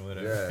point or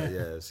whatever.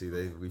 Yeah. See,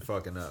 we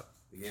fucking up.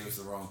 They gave us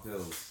the wrong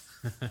pills.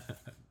 Yeah,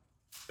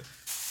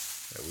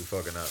 we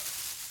fucking up.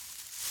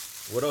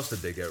 What else did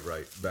they get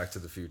right? Back to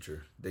the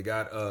Future. They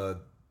got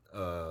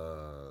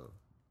the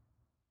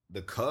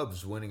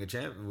Cubs winning a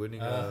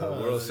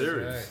World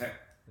Series. Right.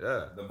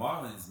 Yeah, the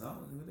Marlins. No,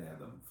 they had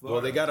them.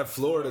 Well, they got a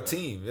Florida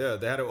team. Yeah,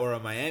 they had a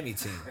Miami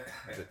team.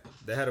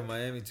 They had a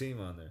Miami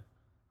team on there.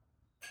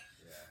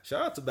 Yeah.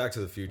 Shout out to Back to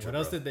the Future. What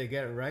else did they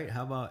get right?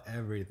 How about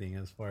everything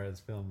as far as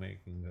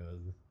filmmaking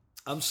goes?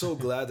 I'm so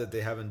glad that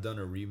they haven't done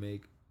a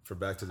remake for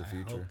Back to the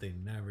Future. I hope they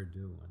never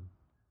do one.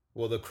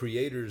 Well, the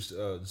creators,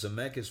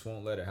 Zemeckis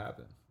won't let it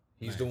happen.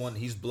 He's the one.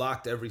 He's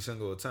blocked every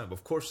single attempt.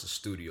 Of course, the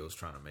studio's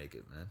trying to make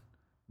it, man,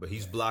 but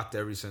he's blocked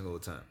every single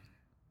attempt.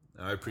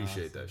 I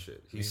appreciate that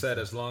shit. He said,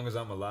 as long as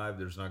I'm alive,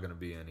 there's not going to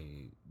be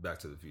any Back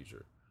to the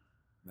Future.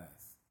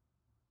 Nice.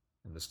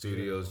 And the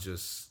studio's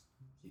just...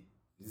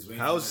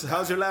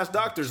 How's your last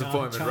doctor's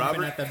appointment,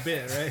 Robert? At the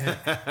bit, right?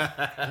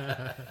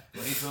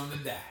 Waiting for him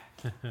to die.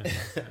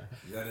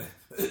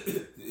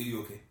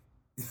 You okay?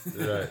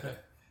 Right.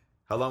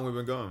 How long we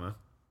been going, man?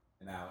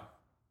 An hour.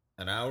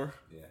 An hour?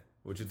 Yeah.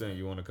 What you think?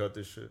 You want to cut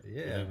this shit?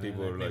 Yeah, man,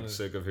 people are like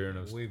sick of hearing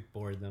us. We've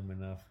bored them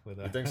enough with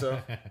that. You think so?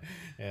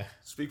 Yeah.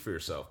 Speak for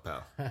yourself,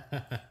 pal.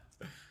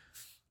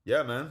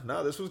 Yeah, man.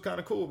 No, this was kind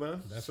of cool,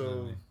 man. Definitely.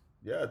 So,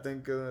 yeah, I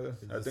think the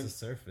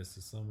surface.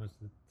 There's so much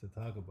to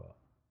talk about.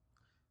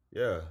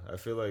 Yeah, I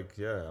feel like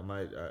I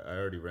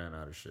already ran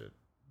out of shit.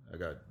 I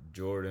got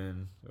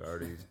Jordan. I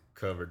already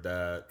covered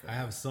that. I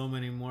have so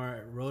many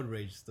more road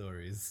rage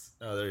stories.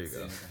 Oh, there you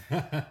go.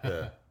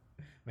 Yeah.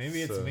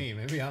 Maybe it's me.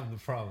 Maybe I'm the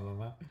problem,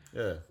 huh?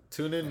 Yeah.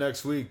 Tune in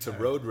next week to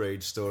Road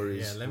Rage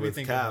Stories. Yeah, let me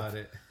think about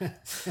it.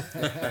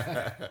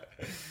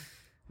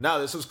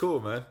 No, this was cool,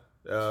 man.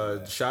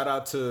 Shout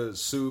out to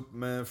Soup,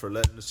 man, for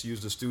letting us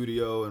use the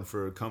studio and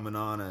for coming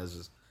on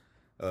as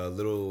a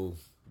little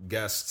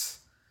guest.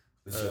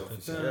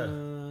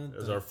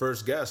 As our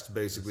first guest,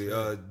 basically.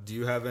 Do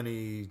you have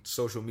any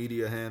social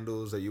media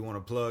handles that you want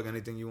to plug?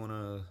 Anything you want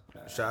to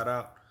shout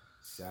out?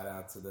 Shout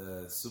out to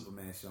the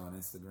Superman Show on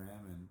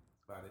Instagram and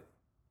about it.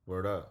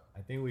 Word up.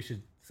 I think we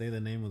should say the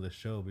name of the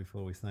show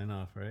before we sign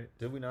off, right?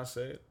 Did we not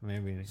say it?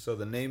 Maybe. So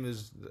the name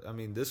is,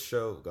 this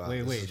show... God,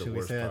 wait. Should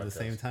we say it at the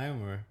same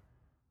time, or...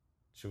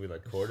 Should we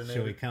coordinate?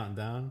 Should we count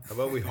down? How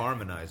about we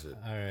harmonize it?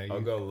 All right.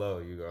 I'll go low,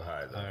 you go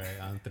high. Though. All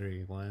right, on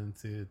 3. 1,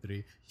 2,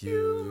 3.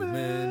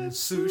 Human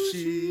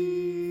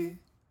sushi.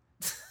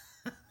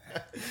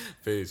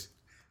 Peace.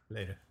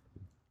 Later.